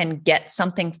they can get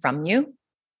something from you,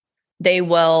 they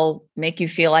will make you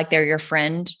feel like they're your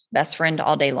friend, best friend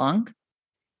all day long.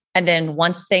 And then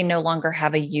once they no longer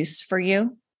have a use for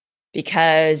you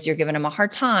because you're giving them a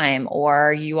hard time,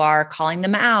 or you are calling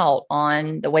them out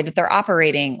on the way that they're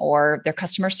operating or their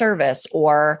customer service,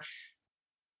 or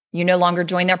you no longer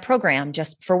join their program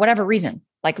just for whatever reason.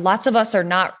 Like, lots of us are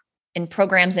not in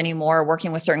programs anymore,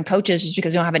 working with certain coaches just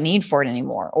because we don't have a need for it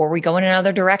anymore, or we go in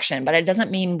another direction, but it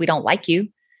doesn't mean we don't like you.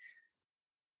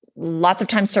 Lots of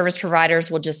times service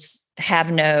providers will just have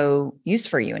no use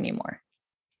for you anymore.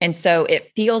 And so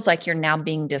it feels like you're now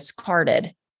being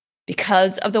discarded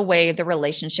because of the way the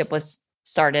relationship was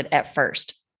started at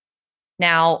first.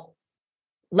 Now,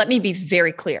 let me be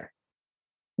very clear.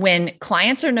 When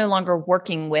clients are no longer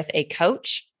working with a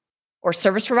coach or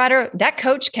service provider, that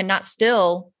coach cannot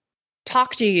still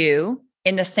talk to you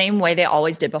in the same way they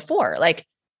always did before. Like,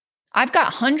 I've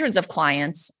got hundreds of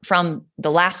clients from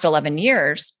the last 11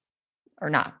 years, or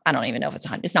not, I don't even know if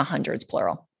it's not hundreds,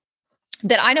 plural,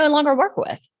 that I no longer work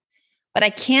with. But I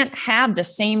can't have the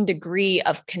same degree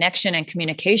of connection and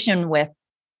communication with,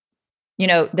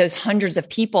 those hundreds of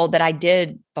people that I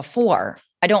did before.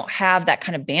 I don't have that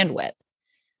kind of bandwidth.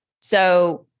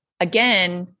 So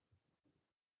again,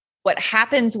 what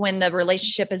happens when the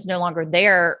relationship is no longer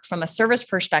there from a service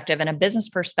perspective and a business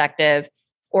perspective,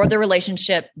 or the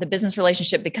business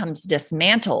relationship becomes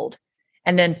dismantled,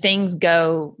 and then things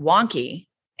go wonky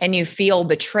and you feel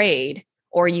betrayed,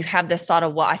 or you have this thought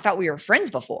of, well, I thought we were friends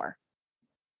before.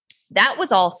 That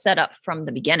was all set up from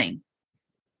the beginning.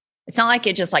 It's not like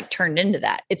it just turned into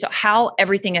that. It's how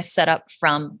everything is set up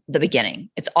from the beginning.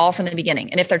 It's all from the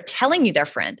beginning. And if they're telling you they're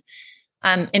friend,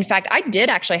 in fact, I did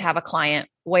actually have a client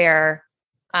where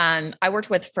I worked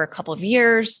with for a couple of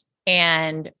years,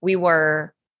 and we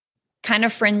were kind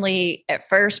of friendly at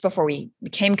first before we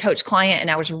became coach client. And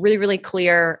I was really, really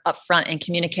clear upfront in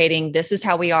communicating, this is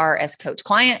how we are as coach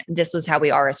client. This was how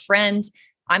we are as friends.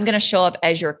 I'm going to show up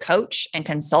as your coach and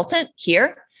consultant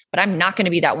here, but I'm not going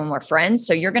to be that when we're friends.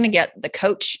 So you're going to get the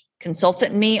coach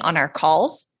consultant in me on our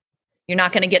calls. You're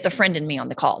not going to get the friend in me on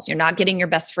the calls. You're not getting your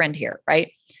best friend here.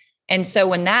 Right. And so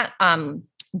when that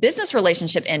business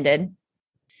relationship ended,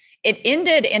 it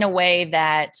ended in a way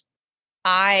that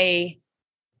I'll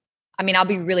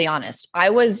be really honest.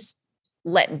 I was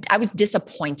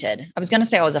disappointed. I was going to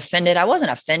say I was offended. I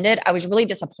wasn't offended. I was really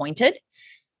disappointed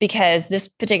because this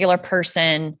particular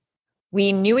person,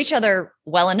 we knew each other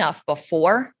well enough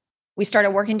before we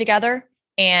started working together.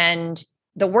 And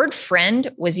the word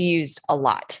friend was used a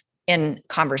lot in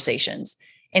conversations.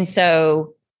 And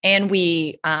so,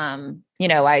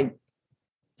 I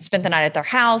spent the night at their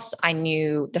house. I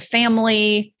knew the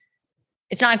family.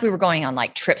 It's not like we were going on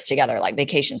like trips together, like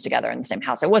vacations together in the same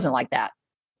house. It wasn't like that.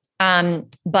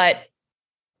 But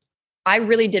I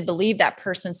really did believe that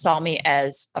person saw me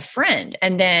as a friend.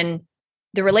 And then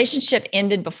the relationship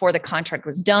ended before the contract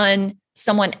was done.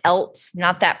 Someone else,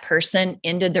 not that person,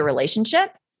 ended the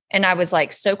relationship. And I was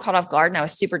like so caught off guard and I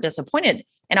was super disappointed.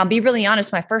 And I'll be really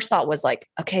honest. My first thought was like,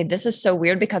 okay, this is so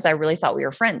weird because I really thought we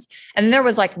were friends. And then there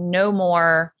was like no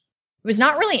more, it was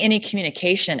not really any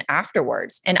communication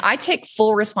afterwards. And I take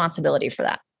full responsibility for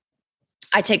that.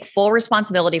 I take full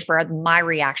responsibility for my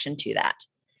reaction to that.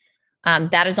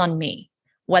 That is on me.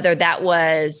 Whether that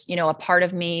was, a part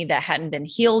of me that hadn't been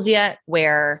healed yet,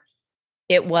 where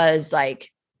it was like,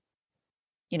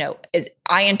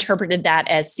 I interpreted that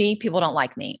as, see, people don't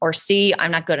like me, or see,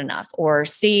 I'm not good enough, or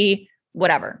see,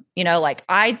 whatever,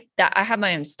 I have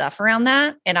my own stuff around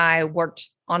that. And I worked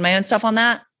on my own stuff on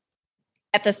that.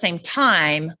 At the same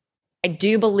time, I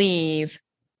do believe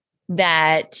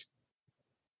that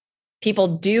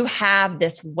people do have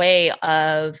this way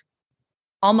of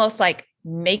almost like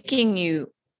making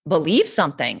you believe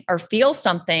something or feel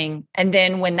something. And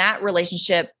then when that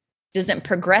relationship doesn't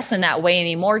progress in that way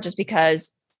anymore, just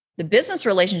because the business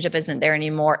relationship isn't there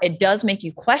anymore, it does make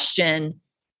you question,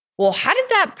 well, how did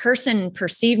that person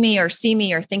perceive me or see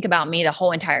me or think about me the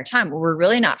whole entire time? We're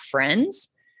really not friends.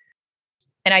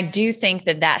 And I do think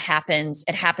that happens.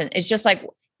 It happens. It's just like,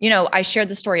 I shared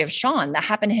the story of Sean. That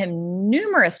happened to him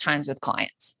numerous times with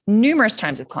clients.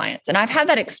 And I've had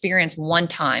that experience one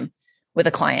time with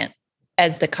a client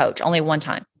as the coach, only one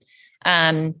time.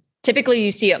 Typically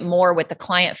you see it more with the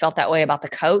client felt that way about the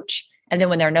coach. And then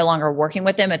when they're no longer working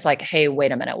with them, it's like, hey,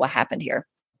 wait a minute, what happened here?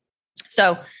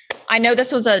 So I know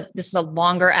this is a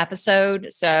longer episode.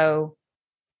 So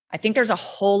I think there's a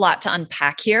whole lot to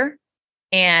unpack here.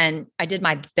 And I did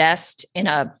my best in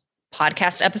a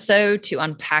podcast episode to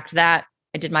unpack that.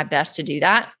 I did my best to do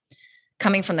that,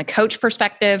 coming from the coach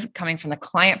perspective, coming from the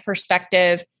client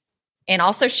perspective, and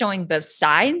also showing both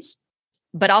sides,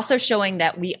 but also showing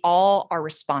that we all are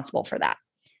responsible for that.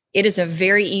 It is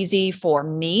very easy for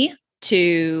me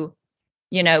to,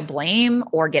 blame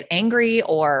or get angry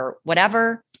or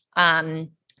whatever.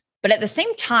 But at the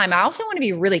same time, I also want to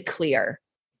be really clear.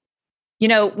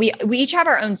 We each have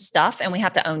our own stuff and we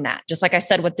have to own that. Just like I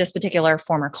said, with this particular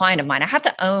former client of mine, I have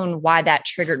to own why that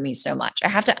triggered me so much. I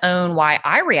have to own why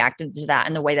I reacted to that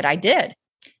in the way that I did.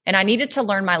 And I needed to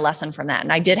learn my lesson from that.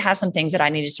 And I did have some things that I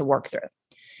needed to work through.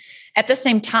 At the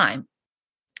same time,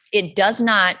 it does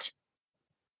not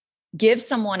give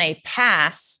someone a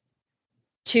pass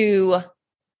to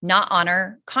not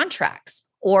honor contracts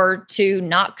or to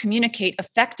not communicate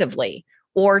effectively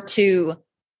or to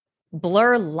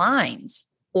blur lines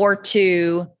or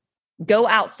to go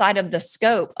outside of the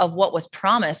scope of what was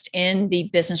promised in the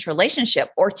business relationship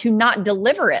or to not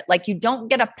deliver it. Like, you don't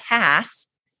get a pass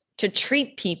to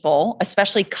treat people,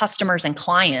 especially customers and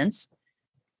clients,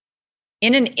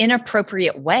 in an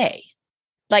inappropriate way.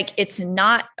 Like, it's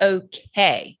not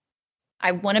okay.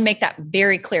 I want to make that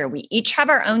very clear. We each have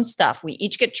our own stuff. We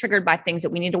each get triggered by things that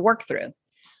we need to work through.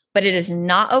 But it is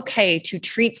not okay to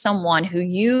treat someone who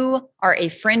you are a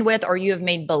friend with or you have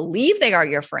made believe they are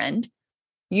your friend.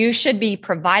 You should be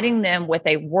providing them with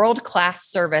a world-class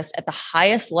service at the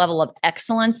highest level of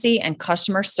excellency and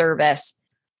customer service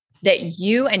that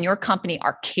you and your company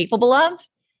are capable of.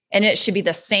 And it should be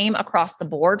the same across the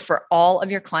board for all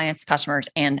of your clients, customers,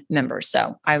 and members.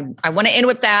 So I want to end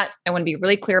with that. I want to be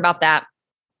really clear about that.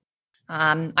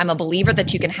 I'm a believer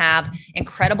that you can have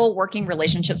incredible working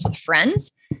relationships with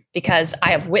friends because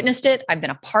I have witnessed it. I've been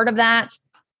a part of that.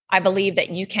 I believe that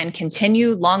you can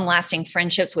continue long-lasting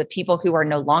friendships with people who are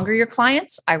no longer your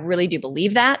clients. I really do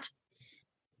believe that.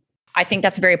 I think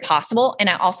that's very possible. And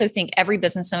I also think every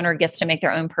business owner gets to make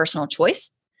their own personal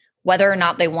choice, whether or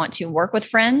not they want to work with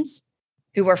friends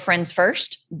who were friends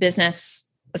first, business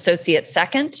associates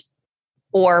second,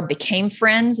 or became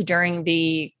friends during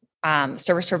the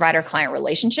service provider client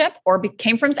relationship, or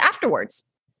became friends afterwards.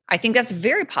 I think that's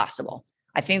very possible.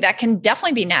 I think that can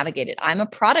definitely be navigated. I'm a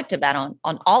product of that on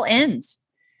all ends.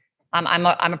 I'm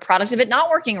a product of it not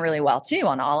working really well too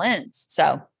on all ends.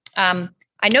 So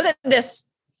I know that this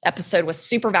episode was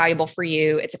super valuable for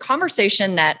you. It's a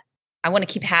conversation that I want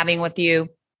to keep having with you.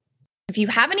 If you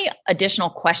have any additional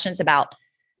questions about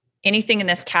anything in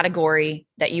this category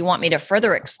that you want me to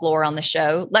further explore on the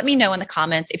show, let me know in the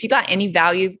comments. If you got any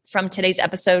value from today's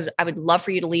episode, I would love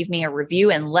for you to leave me a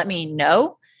review and let me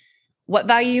know what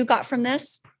value you got from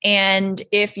this. And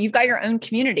if you've got your own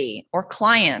community or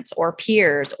clients or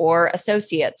peers or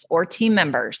associates or team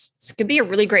members, this could be a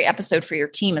really great episode for your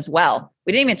team as well.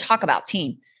 We didn't even talk about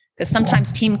team because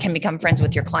sometimes team can become friends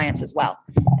with your clients as well.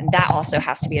 And that also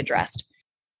has to be addressed.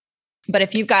 But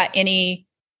if you've got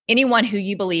anyone who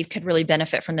you believe could really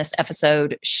benefit from this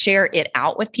episode, share it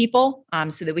out with people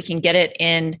so that we can get it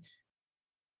in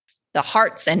the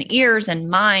hearts and ears and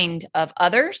mind of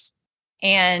others.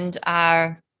 And,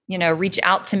 reach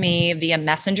out to me via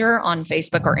Messenger on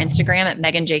Facebook or Instagram at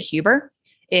Megan J. Huber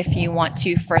if you want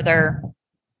to further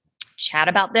chat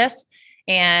about this.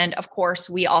 And of course,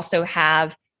 we also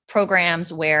have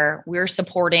programs where we're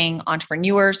supporting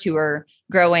entrepreneurs who are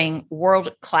growing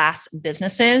world-class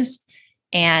businesses.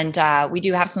 And we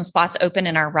do have some spots open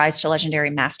in our Rise to Legendary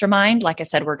Mastermind. Like I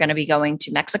said, we're going to be going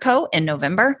to Mexico in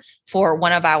November for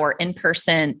one of our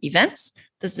in-person events.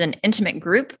 This is an intimate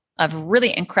group of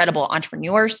really incredible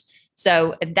entrepreneurs.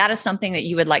 So if that is something that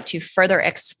you would like to further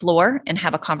explore and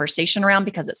have a conversation around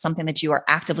because it's something that you are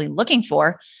actively looking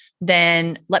for,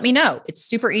 then let me know. It's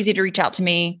super easy to reach out to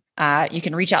me. You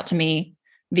can reach out to me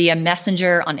via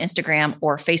Messenger on Instagram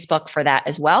or Facebook for that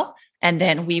as well. And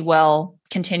then we will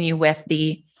continue with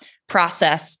the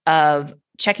process of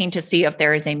checking to see if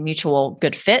there is a mutual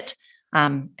good fit.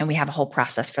 And we have a whole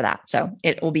process for that. So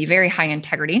it will be very high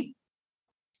integrity.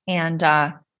 And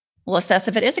we'll assess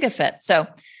if it is a good fit. So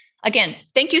again,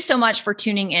 thank you so much for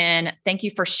tuning in. Thank you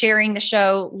for sharing the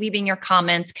show, leaving your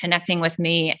comments, connecting with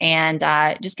me, and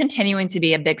just continuing to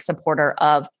be a big supporter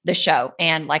of the show.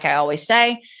 And like I always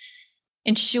say,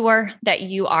 ensure that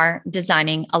you are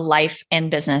designing a life and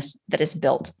business that is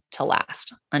built to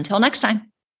last. Until next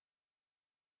time.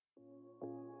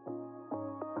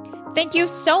 Thank you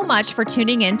so much for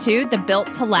tuning into the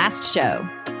Built to Last show.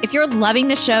 If you're loving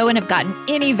the show and have gotten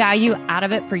any value out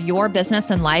of it for your business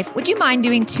and life, would you mind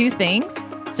doing two things?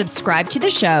 Subscribe to the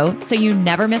show so you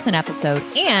never miss an episode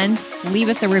and leave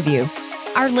us a review.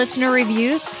 Our listener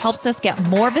reviews helps us get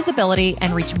more visibility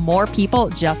and reach more people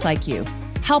just like you.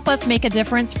 Help us make a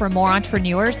difference for more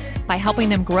entrepreneurs by helping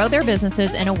them grow their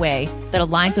businesses in a way that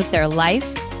aligns with their life,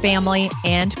 family,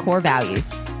 and core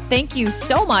values. Thank you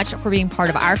so much for being part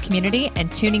of our community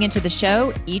and tuning into the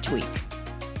show each week.